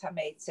Techiyat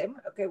HaMeitim,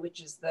 okay,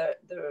 which is the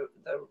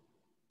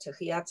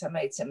Techiyat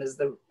HaMeitim is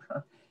the,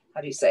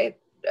 how do you say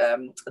it?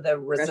 The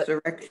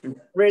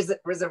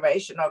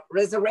resurrection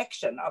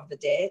of the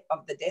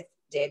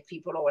dead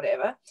people or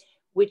whatever,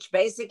 which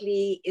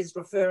basically is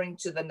referring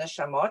to the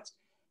neshamot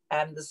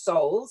and the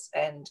souls.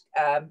 And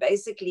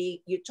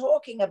basically you're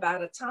talking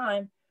about a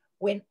time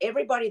when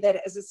everybody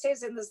that, as it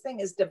says in this thing,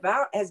 is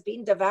devout, has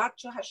been devout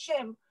to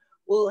Hashem,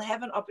 will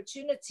have an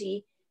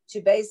opportunity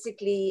to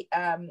basically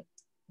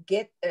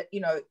get,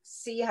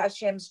 see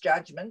Hashem's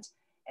judgment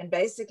and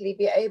basically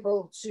be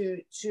able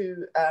to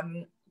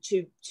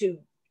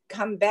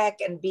come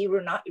back and be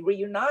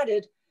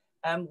reunited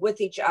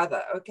with each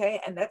other. Okay,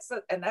 and that's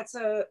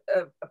a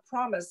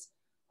promise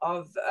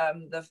of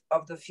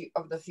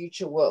the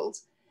future world.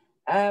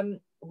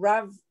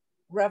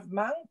 Rav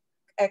Monk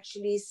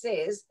actually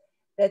says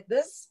that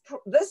this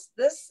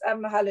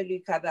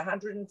Hallelujah, the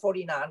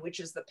 149, which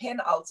is the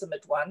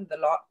penultimate one,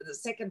 the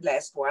second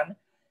last one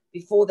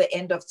before the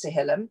end of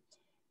Tehillim,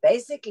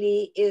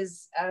 basically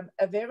is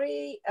a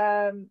very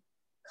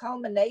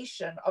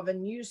culmination of a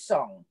new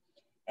song.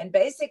 And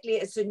basically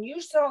it's a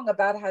new song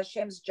about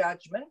Hashem's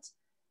judgment,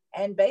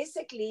 and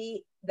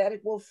basically that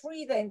it will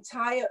free the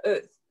entire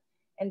earth.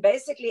 And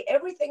basically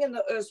everything in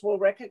the earth will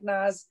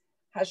recognize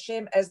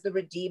Hashem as the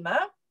Redeemer,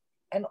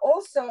 and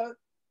also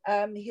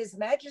his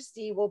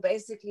majesty will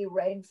basically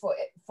reign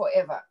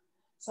forever.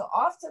 So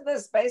after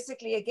this,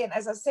 basically, again,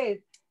 as I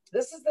said,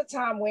 this is the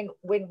time when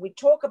we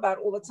talk about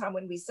all the time,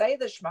 when we say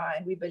the Shema,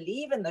 and we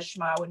believe in the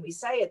Shema when we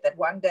say it, that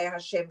one day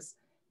Hashem's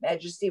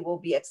majesty will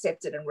be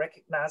accepted and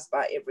recognized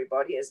by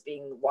everybody as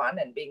being one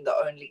and being the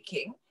only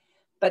king.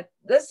 But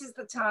this is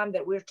the time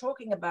that we're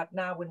talking about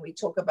now when we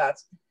talk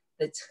about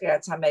the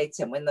Techiyat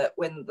HaMeitim,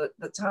 when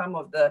the time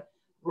of the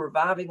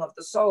reviving of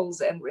the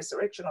souls and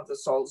resurrection of the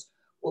souls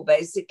will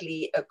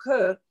basically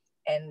occur.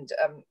 And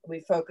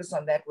we focus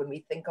on that when we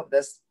think of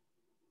this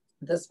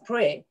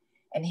prayer.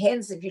 And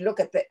hence, if you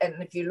look at the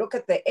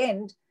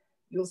end,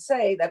 you'll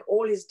say that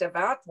all his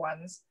devout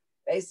ones,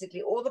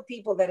 basically all the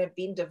people that have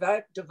been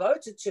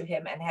devoted to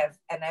him and have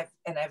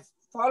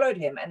followed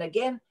him. And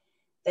again,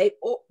 the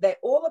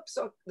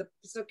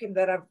psukim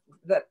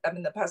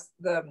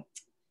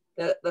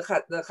the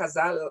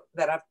Chazal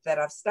that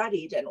I've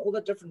studied, and all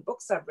the different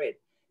books I've read,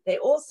 they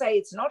all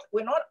say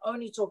we're not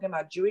only talking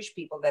about Jewish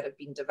people that have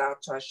been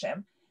devout to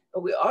Hashem,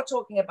 but we are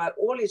talking about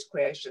all his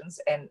creations,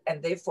 and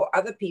therefore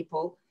other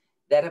people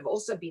that have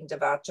also been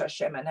devout to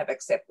Hashem and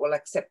will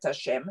accept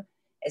Hashem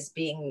as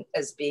being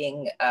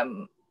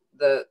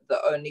the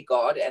only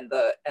God and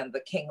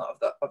the King of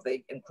the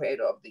and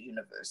Creator of the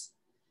universe.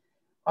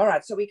 All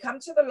right, so we come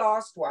to the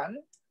last one,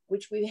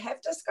 which we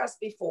have discussed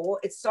before.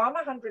 It's Psalm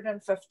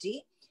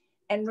 150.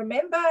 And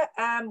remember,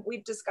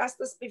 we've discussed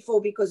this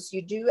before, because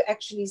you do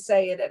actually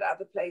say it at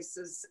other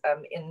places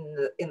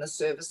in the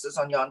services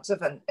on Yom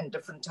Tov and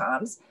different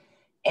times.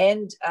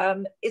 And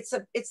it's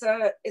a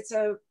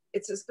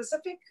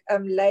specific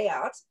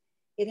layout.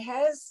 It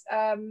has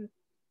a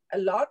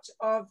lot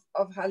of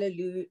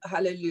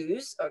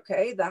hallelujahs.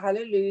 Okay, the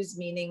hallelujahs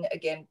meaning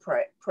again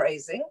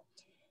praising.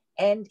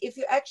 And if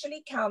you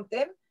actually count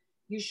them,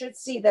 you should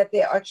see that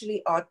there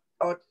actually are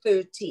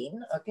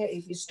 13. Okay,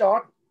 if you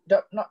start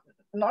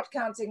not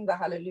counting the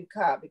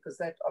hallelujah, because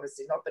that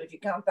obviously not, but if you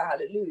count the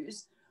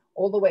hallelujahs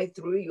all the way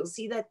through, you'll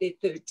see that they're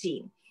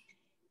 13.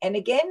 And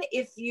again,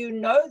 if you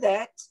know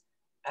that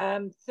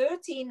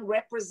 13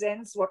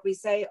 represents what we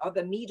say are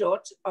the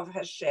midot of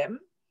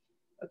Hashem.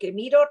 Okay,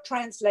 midot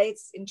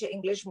translates into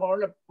English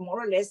more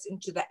or less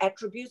into the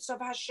attributes of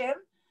Hashem.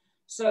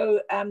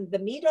 So the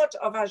midot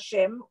of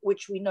Hashem,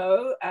 which we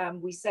know,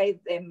 we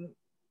say them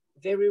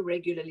very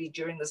regularly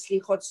during the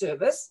Slichot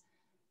service.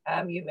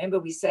 You remember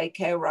we say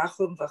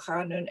Ke'orachum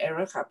v'chanun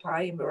erech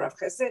apayim v'rav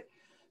chesed.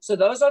 So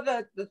those are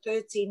the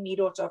 13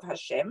 midot of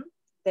Hashem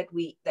that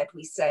we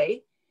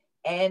say,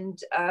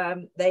 and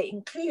they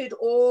include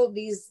all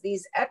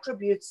these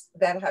attributes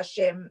that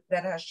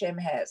Hashem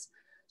has.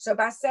 So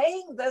by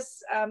saying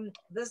this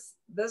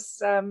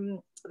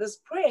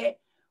prayer,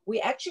 we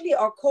actually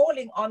are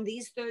calling on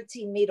these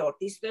 13 midot,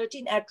 these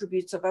 13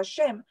 attributes of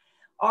Hashem,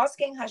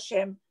 asking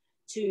Hashem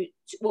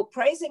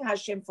praising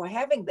Hashem for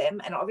having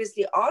them, and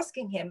obviously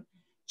asking him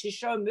to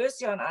show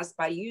mercy on us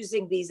by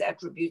using these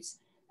attributes.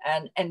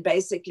 And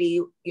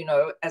basically,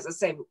 as I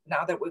say,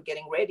 now that we're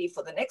getting ready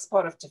for the next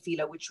part of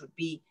Tefila, which would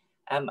be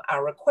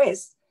our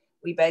request,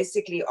 we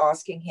basically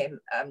asking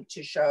him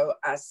to show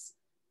us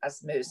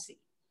mercy.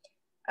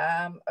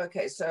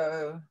 Okay,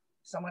 so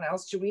someone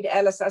else to read.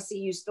 Alice, I see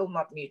you still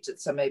not muted,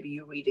 so maybe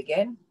you read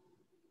again.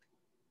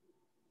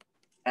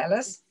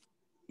 Alice?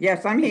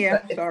 Yes, I'm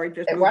here. Sorry,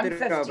 just moved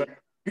it over.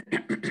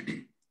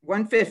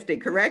 150,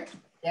 correct?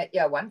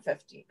 Yeah,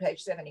 150,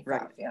 page 75,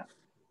 right. Yeah.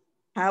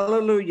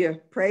 Hallelujah.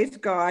 Praise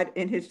God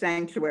in his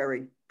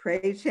sanctuary.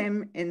 Praise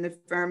him in the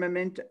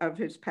firmament of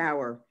his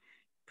power.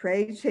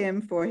 Praise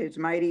him for his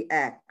mighty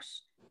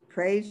acts.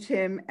 Praise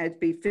him as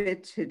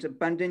befits his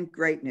abundant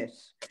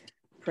greatness.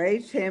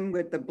 Praise him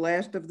with the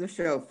blast of the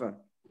shofar.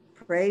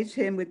 Praise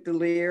him with the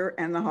lyre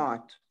and the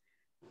harp.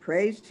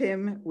 Praise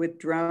him with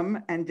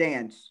drum and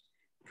dance.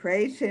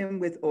 Praise him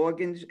with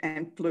organs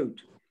and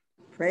flute.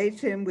 Praise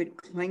him with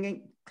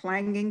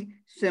clanging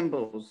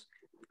cymbals.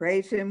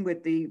 Praise him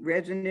with the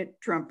resonant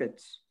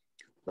trumpets.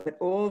 Let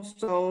all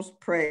souls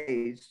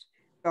praise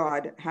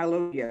God,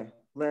 hallelujah.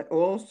 Let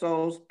all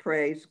souls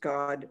praise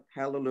God,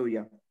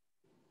 hallelujah.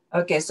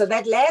 Okay, so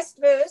that last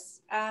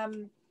verse,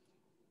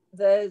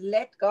 the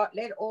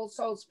let all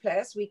souls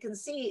praise, we can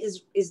see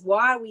is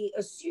why we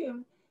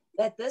assume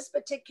that this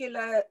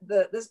particular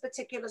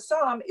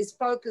psalm is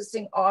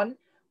focusing on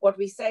what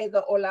we say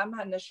the olam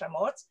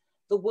ha-neshamot,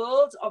 the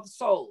world of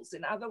souls.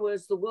 In other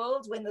words, the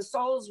world when the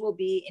souls will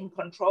be in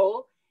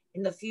control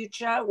in the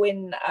future,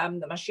 when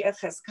the Mashiach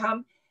has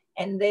come,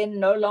 and then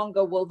no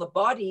longer will the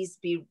bodies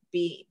be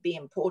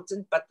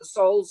important, but the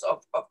souls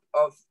of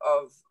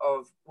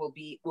will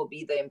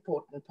be the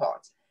important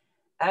part.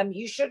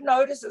 You should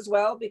notice as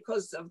well,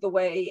 because of the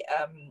way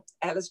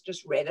Alice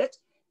just read it,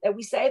 that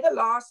we say the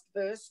last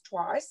verse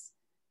twice.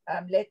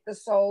 Let the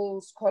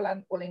souls,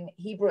 well, in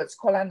Hebrew it's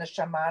kol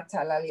haneshama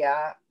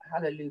talalya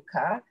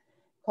hallelujah,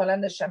 kol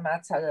haneshama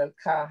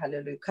talalka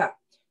hallelujah.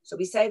 So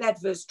we say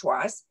that verse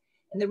twice.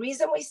 And the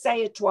reason we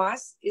say it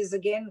twice is,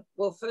 again,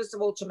 well, first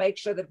of all, to make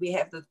sure that we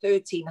have the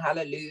 13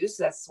 hallelujahs.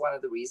 That's one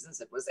of the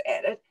reasons it was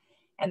added.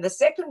 And the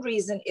second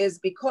reason is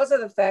because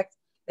of the fact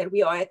that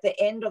we are at the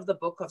end of the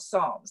book of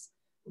Psalms.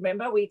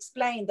 Remember, we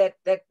explained that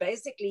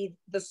basically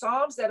the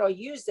Psalms that are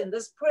used in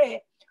this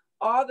prayer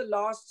are the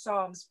last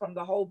Psalms from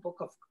the whole book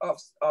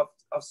of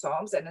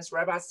Psalms. And as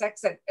Rabbi Sachs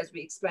said, as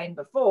we explained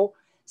before,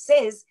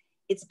 says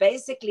it's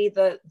basically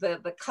the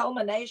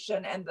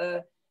culmination and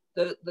the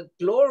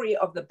glory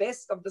of the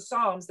best of the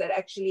Psalms that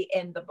actually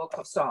end the book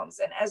of Psalms.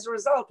 And as a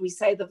result, we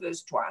say the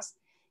verse twice.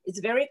 It's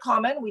very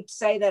common. We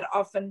say that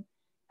often,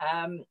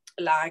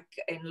 like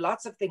in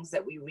lots of things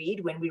that we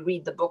read. When we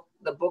read the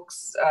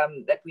books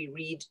that we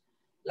read,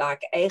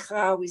 like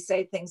Eicha, we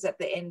say things at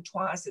the end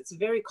twice. It's a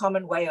very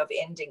common way of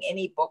ending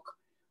any book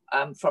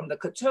from the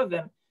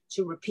Ketuvim,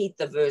 to repeat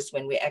the verse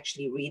when we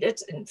actually read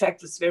it. In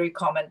fact, it's very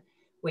common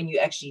when you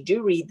actually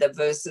do read the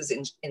verses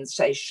in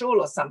say Shul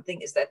or something,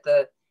 is that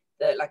the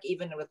like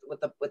even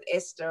with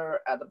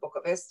Esther, the book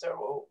of Esther,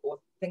 or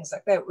things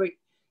like that, where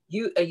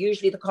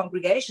usually the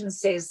congregation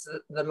says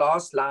the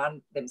last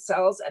line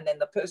themselves, and then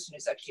the person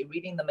who's actually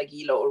reading the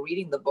Megillah or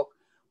reading the book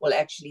will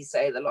actually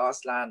say the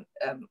last line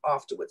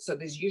afterwards. So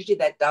there's usually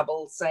that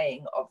double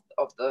saying of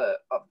the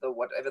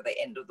whatever the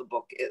end of the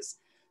book is.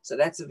 So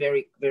that's a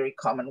very, very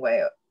common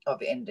way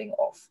of ending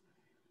off.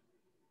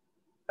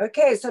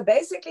 Okay, so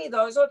basically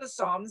those are the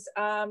Psalms.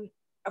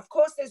 Of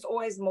course, there's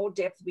always more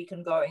depth we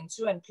can go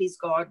into, and please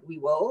God, we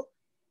will.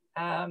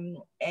 But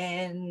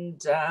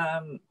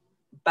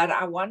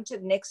I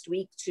wanted next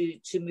week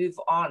to move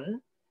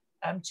on,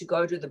 to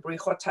go to the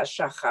Brichot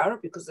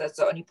HaShachar, because that's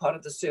the only part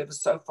of the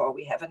service so far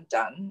we haven't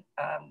done.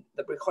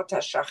 The Brichot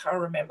HaShachar,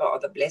 remember, are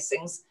the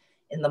blessings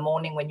in the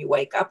morning when you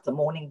wake up, the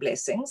morning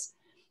blessings.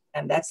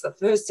 And that's the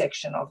first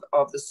section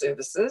of the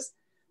services.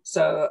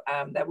 So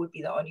that would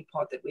be the only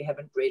part that we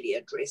haven't really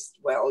addressed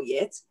well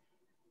yet.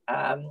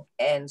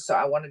 And so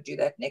I want to do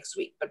that next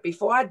week. But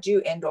before I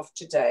do end off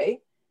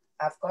today,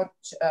 I've got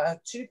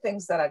two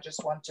things that I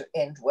just want to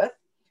end with.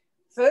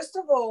 First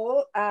of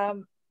all,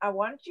 I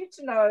want you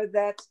to know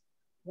that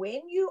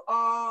when you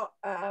are,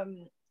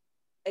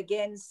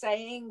 again,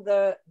 saying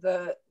the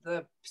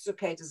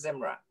Pesukei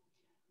D'Zimra,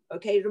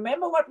 okay,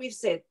 remember what we've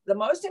said. The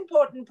most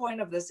important point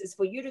of this is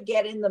for you to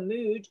get in the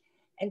mood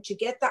and to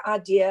get the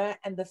idea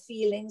and the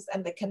feelings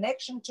and the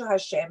connection to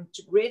Hashem,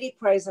 to really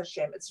praise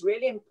Hashem. It's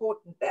really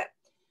important that.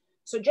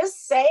 So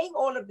just saying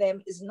all of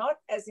them is not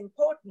as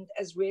important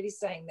as really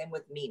saying them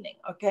with meaning,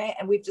 okay?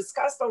 And we've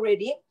discussed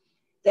already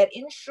that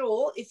in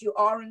Shul, if you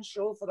are in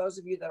Shul, for those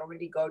of you that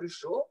already go to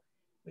Shul,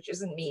 which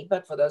isn't me,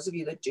 but for those of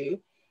you that do,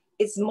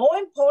 it's more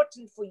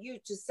important for you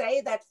to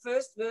say that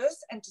first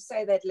verse and to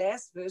say that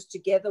last verse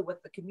together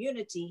with the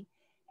community,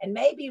 and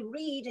maybe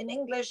read in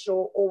English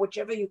or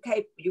whichever you're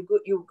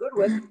good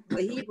with,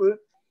 the Hebrew,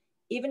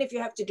 even if you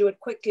have to do it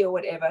quickly or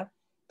whatever,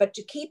 but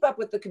to keep up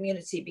with the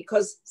community,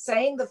 because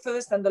saying the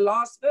first and the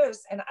last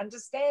verse and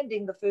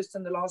understanding the first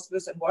and the last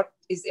verse and what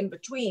is in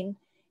between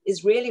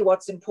is really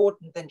what's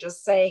important than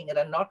just saying it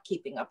and not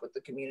keeping up with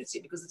the community,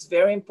 because it's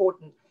very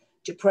important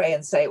to pray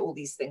and say all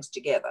these things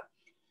together.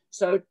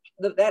 So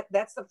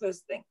that's the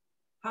first thing.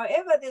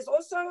 However, there's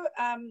also,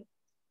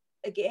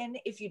 again,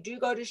 if you do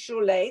go to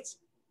Shul late,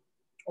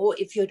 or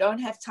if you don't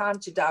have time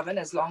to daven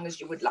as long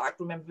as you would like,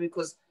 remember,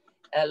 because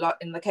a lot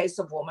in the case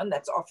of women,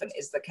 that's often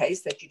is the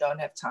case, that you don't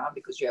have time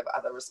because you have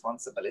other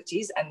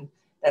responsibilities. And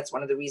that's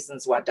one of the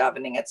reasons why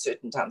davening at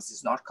certain times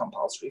is not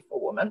compulsory for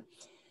women.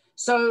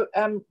 So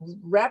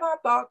Rabbi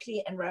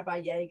Barclay and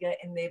Rabbi Yeager,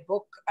 in their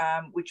book,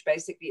 which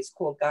basically is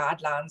called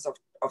Guidelines of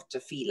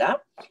Tefila,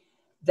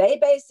 they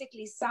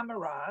basically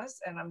summarize,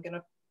 and I'm going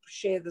to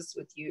share this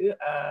with you.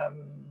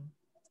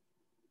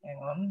 Hang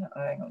on,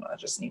 I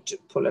just need to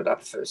pull it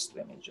up first.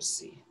 Let me just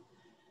see.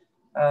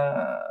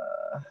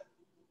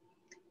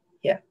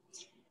 Yeah.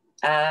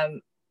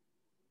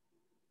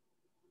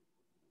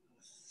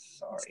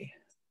 sorry.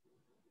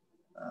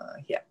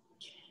 Yeah.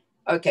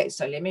 Okay,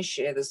 so let me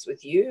share this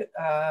with you.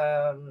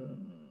 Let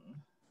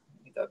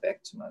me go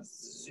back to my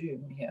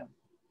Zoom here.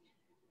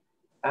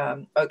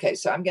 Okay,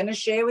 so I'm going to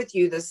share with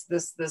you this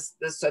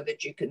so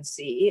that you can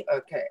see.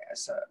 Okay,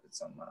 so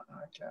it's on my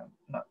iCloud.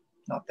 No,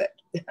 not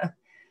that.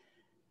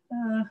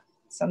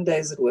 Some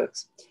days it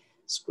works.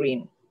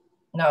 Screen.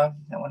 No,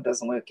 that one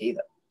doesn't work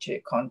either.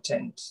 Share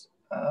content.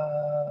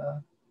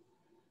 How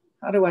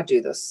do I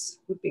do this?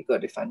 Would be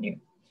good if I knew.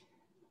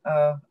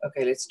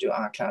 Okay, let's do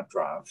iCloud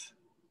Drive.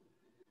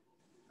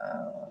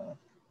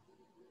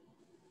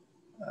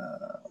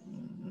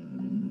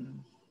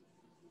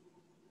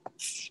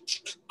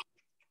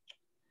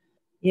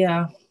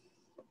 Yeah,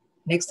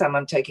 next time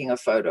I'm taking a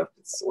photo.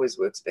 It always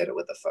works better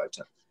with a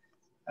photo.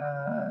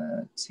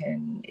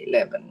 10,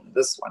 11,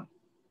 this one.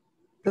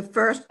 The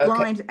first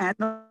lines and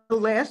the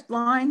last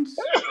lines?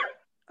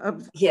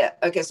 Yeah,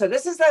 okay, so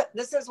this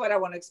is what I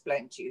want to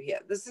explain to you here.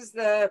 This is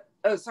what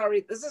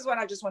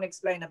I just want to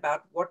explain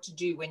about what to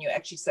do when you're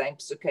actually saying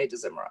Pesukei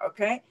D'Zimra,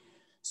 okay?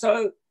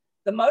 So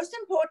the most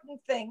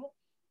important thing,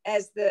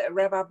 as the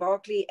Rabbi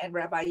Barkley and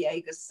Rabbi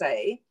Yeager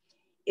say,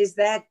 is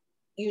that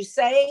you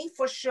say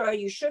for sure,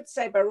 you should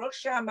say Baruch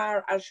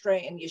She'amar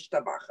Ashrei and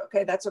Yishtabach,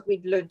 okay? That's what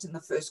we learned in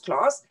the first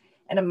class,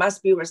 and it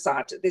must be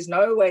recited. There's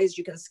no ways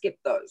you can skip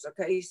those,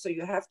 okay? So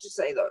you have to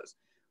say those,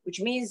 which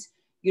means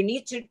you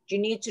need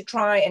to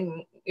try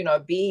and,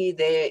 be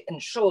there in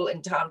shul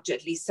in time to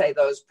at least say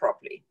those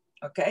properly,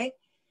 okay?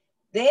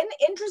 Then,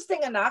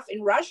 interesting enough,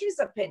 in Rashi's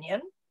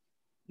opinion,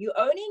 you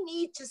only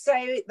need to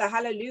say the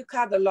Hallelujah,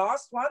 the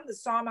last one, the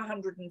Psalm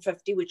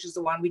 150, which is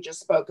the one we just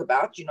spoke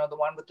about, the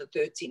one with the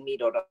 13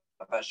 Midot of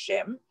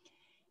Hashem.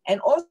 And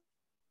also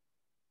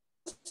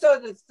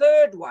the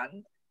third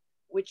one,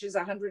 which is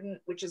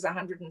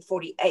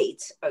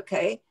 148,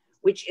 okay,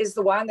 which is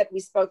the one that we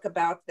spoke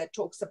about that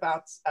talks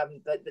about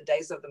the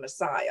days of the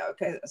Messiah,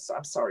 okay? So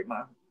I'm sorry,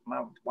 my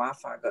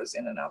Wi-Fi goes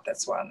in and out.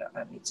 That's why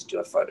I need to do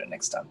a photo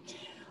next time.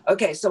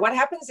 Okay, so what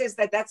happens is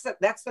that's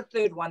the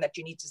third one that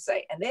you need to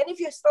say. And then if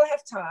you still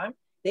have time,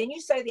 then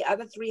you say the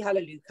other three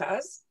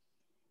Hallelujahs.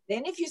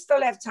 Then if you still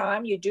have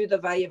time, you do the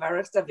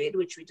Vayevarech David,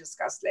 which we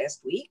discussed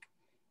last week.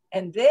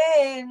 And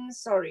then,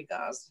 sorry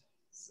guys,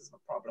 this is a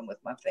problem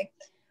with my thing.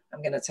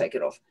 I'm going to take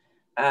it off.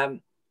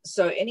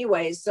 So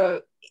anyway,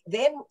 so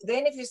then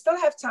if you still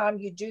have time,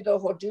 you do the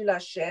Hodul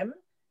Hashem,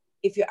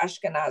 if you're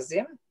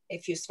Ashkenazim.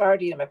 If you're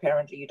Sephardim,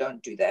 apparently you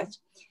don't do that.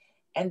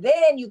 And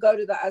then you go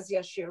to the Az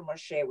Yashir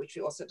Moshe, which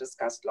we also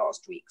discussed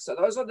last week. So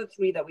those are the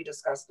three that we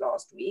discussed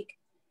last week.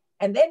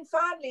 And then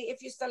finally,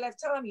 if you still have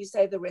time, you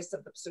say the rest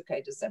of the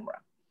Pesukei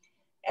D'Zimra.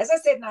 As I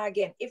said now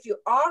again, if you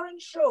are in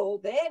shul,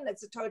 then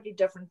it's a totally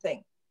different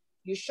thing.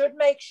 You should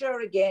make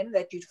sure again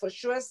that you for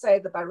sure say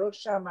the Baruch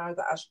She'amar,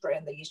 the Ashrei,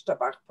 and the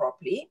Yishtabach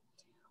properly.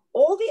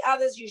 All the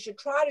others, you should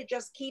try to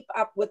just keep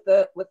up with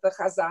the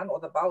Chazan or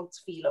the Baal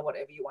Tefila,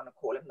 whatever you want to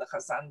call him, the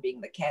Chazan being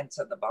the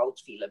cantor, the Baal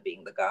Tefila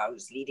being the guy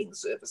who's leading the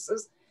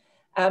services.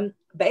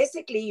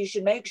 Basically, you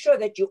should make sure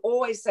that you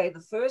always say the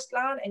first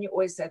line and you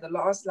always say the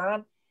last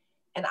line.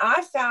 And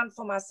I found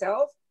for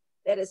myself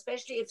that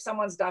especially if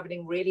someone's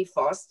davening really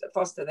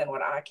faster than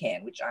what I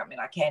can, which I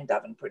can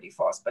daven pretty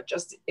fast, but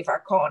just if I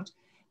can't,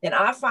 then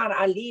I find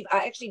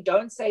I actually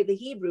don't say the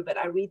Hebrew, but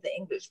I read the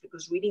English,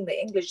 because reading the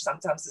English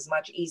sometimes is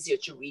much easier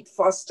to read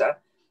faster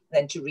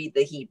than to read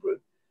the Hebrew.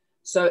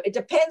 So it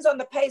depends on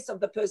the pace of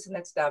the person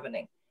that's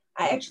davening.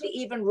 I actually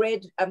even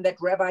read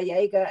that Rabbi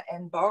Yeager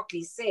and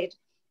Barkley said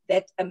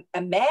that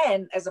a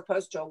man, as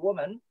opposed to a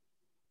woman,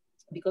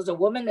 because a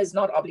woman is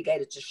not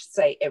obligated to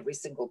say every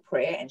single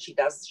prayer, and she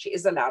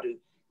is allowed to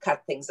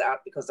cut things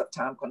out because of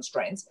time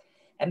constraints.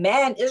 A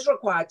man is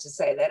required to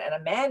say that, and a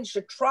man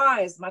should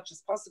try as much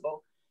as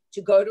possible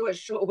to go to a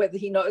shul whether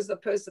he knows the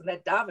person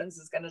that davens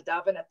is going to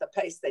daven at the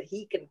pace that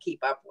he can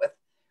keep up with,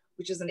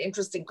 which is an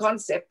interesting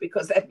concept,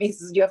 because that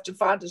means you have to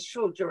find a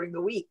shul during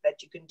the week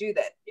that you can do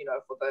that,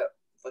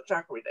 for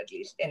Chakrit at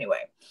least.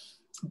 Anyway,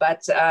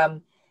 but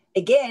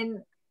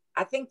again,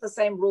 I think the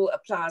same rule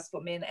applies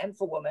for men and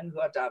for women who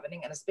are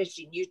davening, and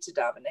especially new to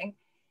davening.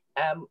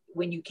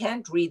 When you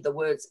can't read the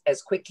words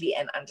as quickly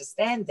and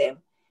understand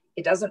them,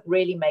 it doesn't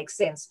really make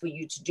sense for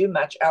you to do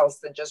much else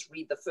than just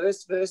read the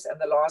first verse and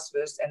the last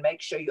verse and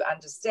make sure you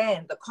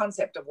understand the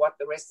concept of what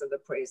the rest of the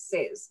prayer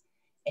says.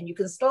 And you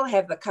can still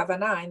have the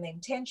kavanah and the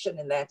intention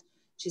in that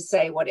to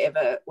say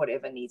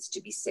whatever needs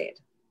to be said.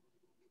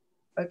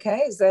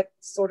 Okay, is that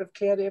sort of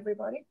clear to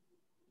everybody?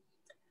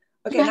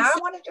 Okay, yes. Now I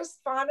want to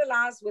just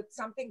finalize with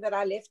something that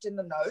I left in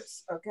the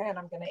notes. Okay, and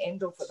I'm going to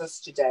end off with this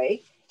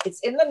today.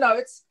 It's in the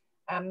notes.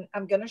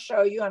 I'm going to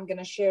show you. I'm going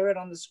to share it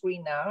on the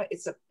screen now. I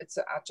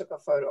took a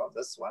photo of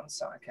this one,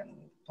 so I can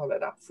pull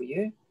it up for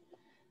you.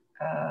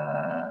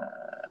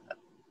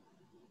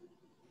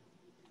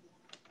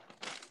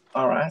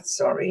 All right,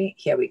 sorry.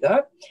 Here we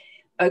go.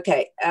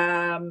 Okay.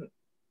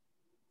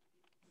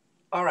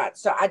 All right,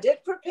 so I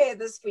did prepare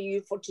this for you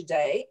for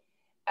today.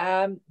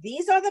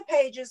 These are the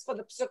pages for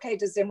the Pesukei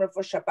D'Zimra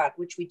for Shabbat,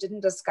 which we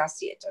didn't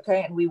discuss yet,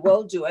 okay? And we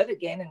will do it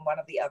again in one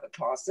of the other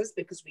classes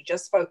because we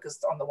just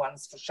focused on the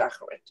ones for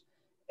Shacharit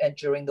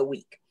during the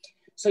week.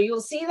 So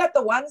you'll see that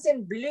the ones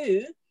in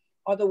blue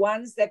are the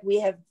ones that we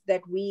have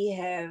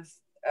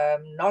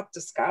not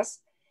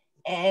discussed,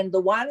 and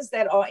the ones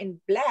that are in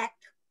black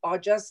are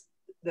just,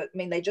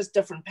 they're just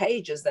different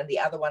pages than the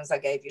other ones I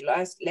gave you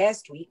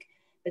last week.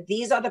 But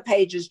these are the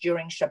pages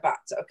during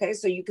Shabbat, okay?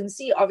 So you can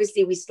see,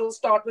 obviously, we still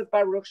start with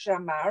Baruch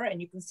Shamar, and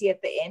you can see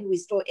at the end, we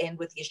still end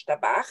with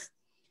Yishtabach.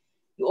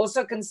 You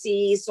also can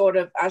see sort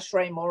of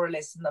Ashrei more or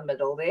less in the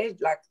middle there,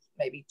 like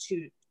maybe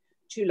two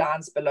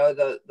lines below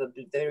the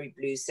very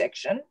blue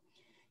section.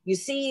 You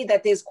see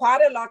that there's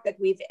quite a lot that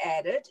we've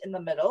added in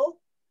the middle.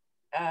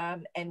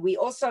 And we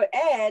also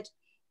add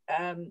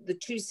the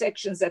two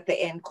sections at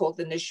the end called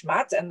the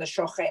Nishmat and the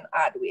Shochen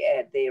Ad, we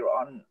add there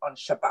on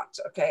Shabbat,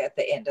 okay, at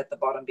the end, at the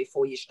bottom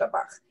before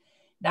Yishtabach.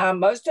 Now,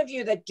 most of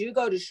you that do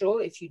go to shul,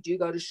 if you do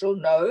go to shul,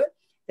 know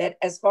that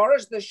as far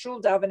as the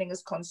shul davening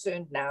is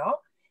concerned now,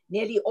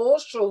 nearly all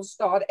shuls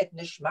start at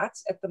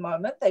Nishmat at the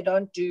moment. They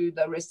don't do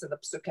the rest of the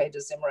Pesukei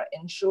D'Zimra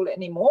in shul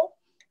anymore.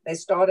 They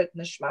start at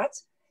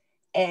Nishmat.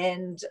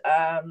 And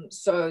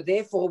so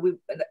therefore,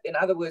 in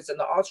other words, in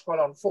the art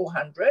scroll on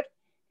 400,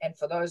 and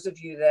for those of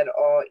you that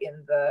are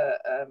in the,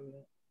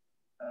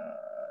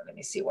 let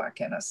me see, why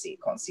can't I see?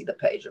 Can't see the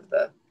page of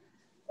the,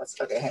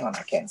 okay, hang on,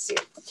 I can see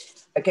it.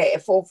 Okay,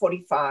 at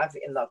 445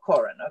 in the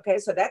Koran, okay?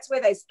 So that's where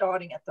they're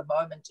starting at the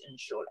moment in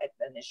shul, at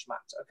the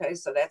Nishmat, okay?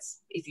 So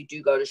that's if you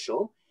do go to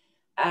shul.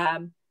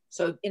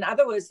 So in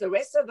other words, the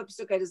rest of the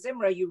Pesukei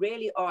D'Zimra, you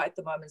really are at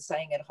the moment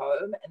saying at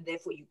home, and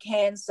therefore you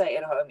can say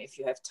at home if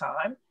you have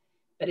time.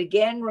 But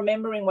again,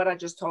 remembering what I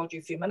just told you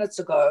a few minutes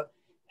ago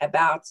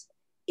about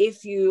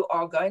if you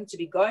are going to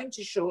be going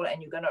to shul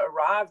and you're going to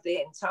arrive there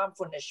in time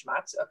for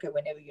Nishmat, okay,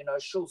 whenever you know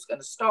shul's going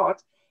to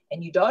start,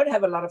 and you don't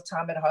have a lot of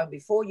time at home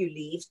before you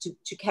leave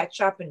to catch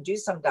up and do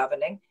some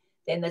davening,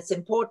 then it's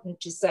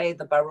important to say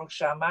the Baruch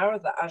Shamar,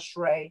 the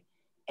Ashrei,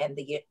 and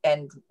the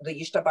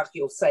Yishtabach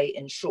you'll say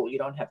in shul. You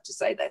don't have to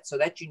say that. So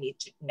that you need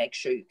to make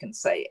sure you can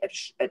say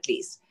at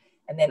least.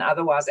 And then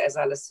otherwise, as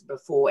I listed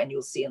before, and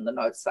you'll see in the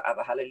notes, the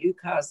other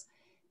Hallelujahs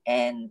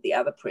and the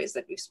other prayers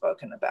that we've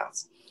spoken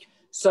about.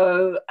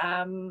 So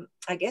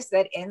I guess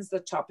that ends the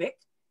topic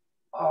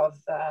of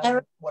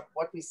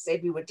what we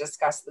said we would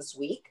discuss this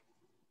week.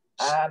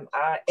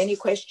 Any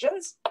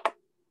questions?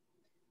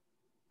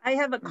 I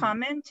have a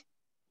comment.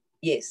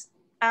 Yes.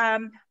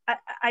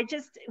 I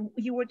just,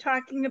 you were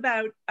talking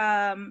about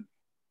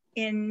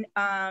in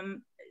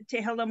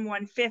Tehillim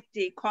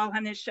 150, Kol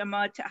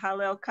HaNeshama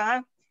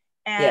Tehalelka,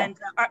 and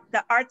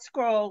the art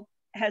scroll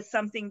has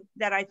something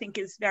that I think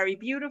is very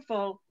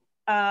beautiful.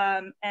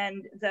 And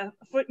the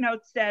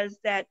footnote says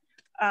that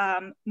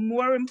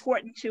more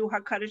important to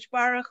HaKadosh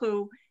Baruch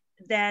Hu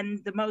than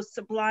the most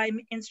sublime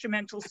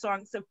instrumental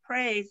songs of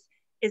praise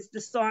is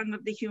the song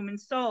of the human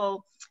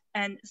soul.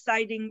 And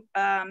citing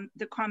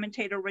the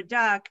commentator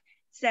Radak,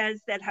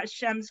 says that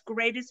Hashem's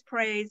greatest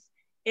praise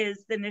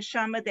is the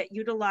neshama that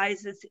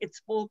utilizes its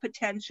full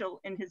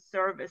potential in his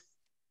service.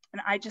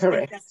 And I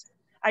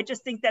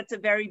just think that's a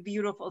very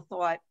beautiful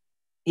thought.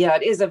 Yeah,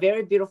 it is a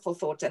very beautiful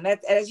thought. And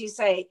that, as you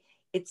say,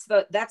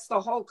 that's the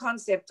whole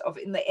concept of,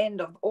 in the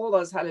end of all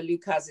those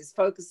Hallelujahs, is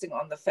focusing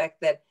on the fact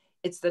that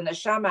it's the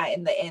neshama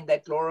in the end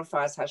that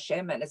glorifies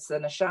Hashem, and it's the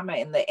neshama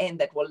in the end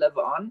that will live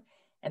on,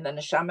 and the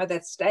neshama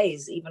that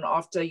stays even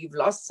after you've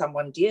lost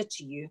someone dear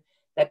to you.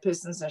 That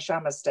person's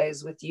neshama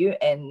stays with you,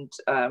 and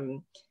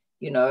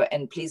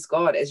and please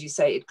God, as you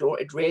say,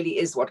 it really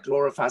is what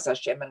glorifies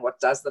Hashem and what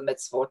does the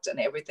mitzvot and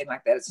everything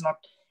like that. It's not,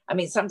 I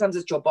mean, sometimes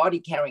it's your body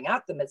carrying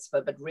out the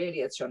mitzvah, but really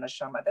it's your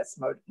neshama that's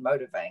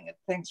motivating it.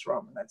 Thanks,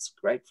 Robin. That's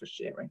great for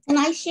sharing. Can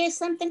I share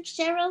something,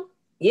 Cheryl?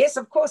 Yes,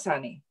 of course,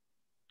 honey.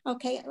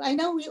 Okay, I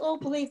know we all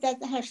believe that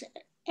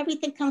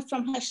everything comes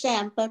from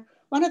Hashem, but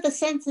one of the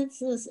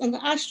sentences in the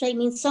Ashrei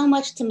means so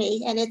much to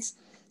me, and it's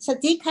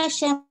Sadiq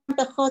Hashem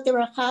b'chol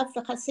derachav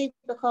v'chasid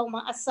b'chol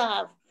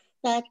ma'asav.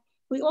 That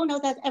we all know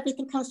that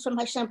everything comes from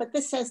Hashem, but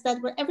this says that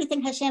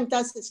everything Hashem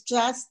does is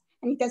just,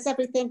 and he does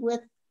everything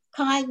with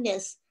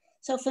kindness.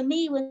 So for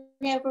me,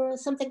 whenever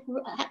something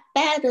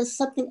bad or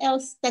something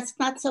else that's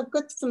not so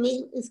good for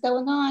me is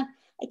going on,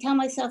 I tell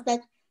myself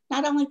that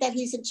not only that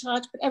he's in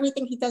charge, but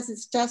everything he does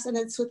is just, and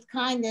it's with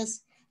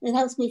kindness, and it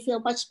helps me feel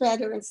much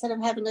better instead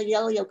of having a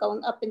yo-yo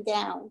going up and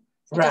down.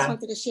 So I just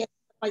wanted to share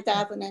my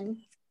davening.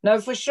 No,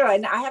 for sure.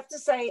 And I have to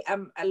say,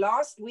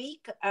 last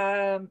week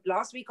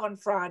on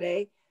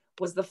Friday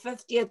was the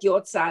 50th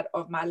yortzeit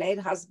of my late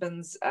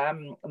husband's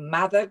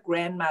mother,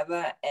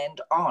 grandmother, and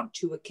aunt,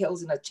 who were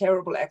killed in a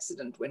terrible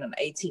accident when an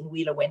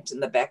 18-wheeler went in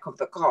the back of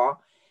the car,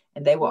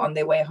 and they were on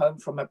their way home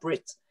from a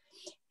Brit.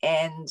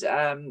 And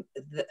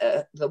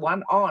the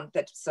one aunt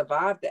that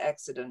survived the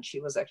accident, she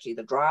was actually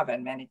the driver,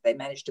 and they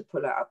managed to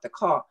pull her out the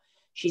car.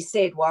 she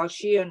said while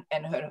she and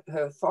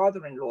her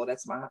father-in-law,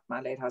 that's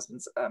my late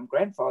husband's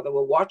grandfather,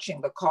 were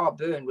watching the car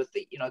burn with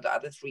the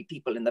other 3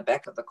 people in the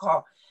back of the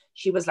car,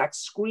 she was like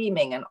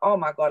screaming and oh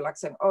my God, like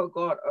saying, oh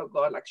God,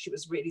 like she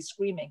was really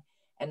screaming.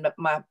 And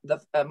my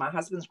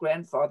husband's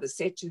grandfather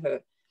said to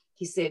her,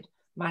 he said,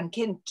 "Mein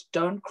Kind,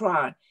 don't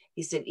cry."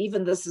 He said,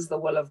 "Even this is the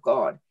will of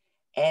God."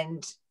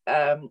 And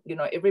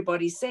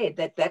everybody said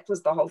that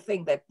was the whole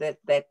thing that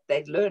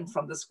they'd learned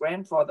from this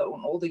grandfather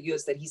on all the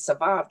years that he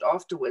survived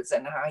afterwards,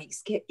 and how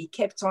he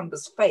kept on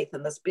this faith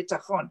and this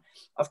bitachon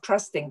of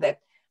trusting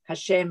that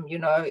Hashem,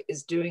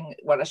 is doing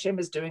what Hashem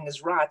is doing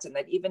is right, and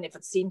that even if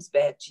it seems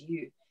bad to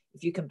you,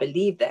 if you can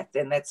believe that,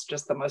 then that's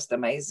just the most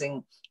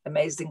amazing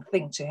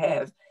thing to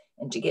have,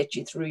 and to get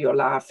you through your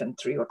life and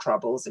through your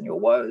troubles and your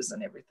woes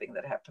and everything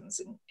that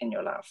happens in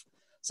your life.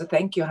 So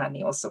thank you,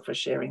 honey, also for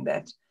sharing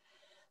that.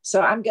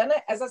 So I'm going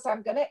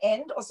to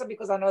end also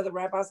because I know the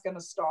rabbi's going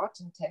to start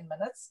in 10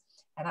 minutes,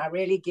 and I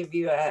really give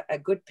you a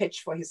good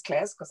pitch for his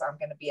class because I'm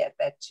going to be at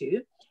that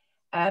too.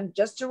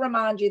 Just to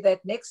remind you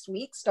that next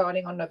week,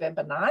 starting on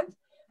November 9th,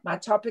 my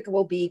topic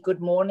will be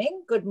good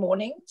morning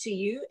to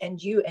you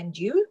and you and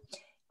you.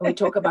 And we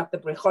talk about the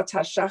Brechot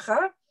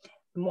HaShachar,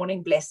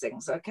 morning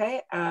blessings,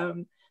 okay?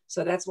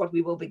 So that's what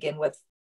we will begin with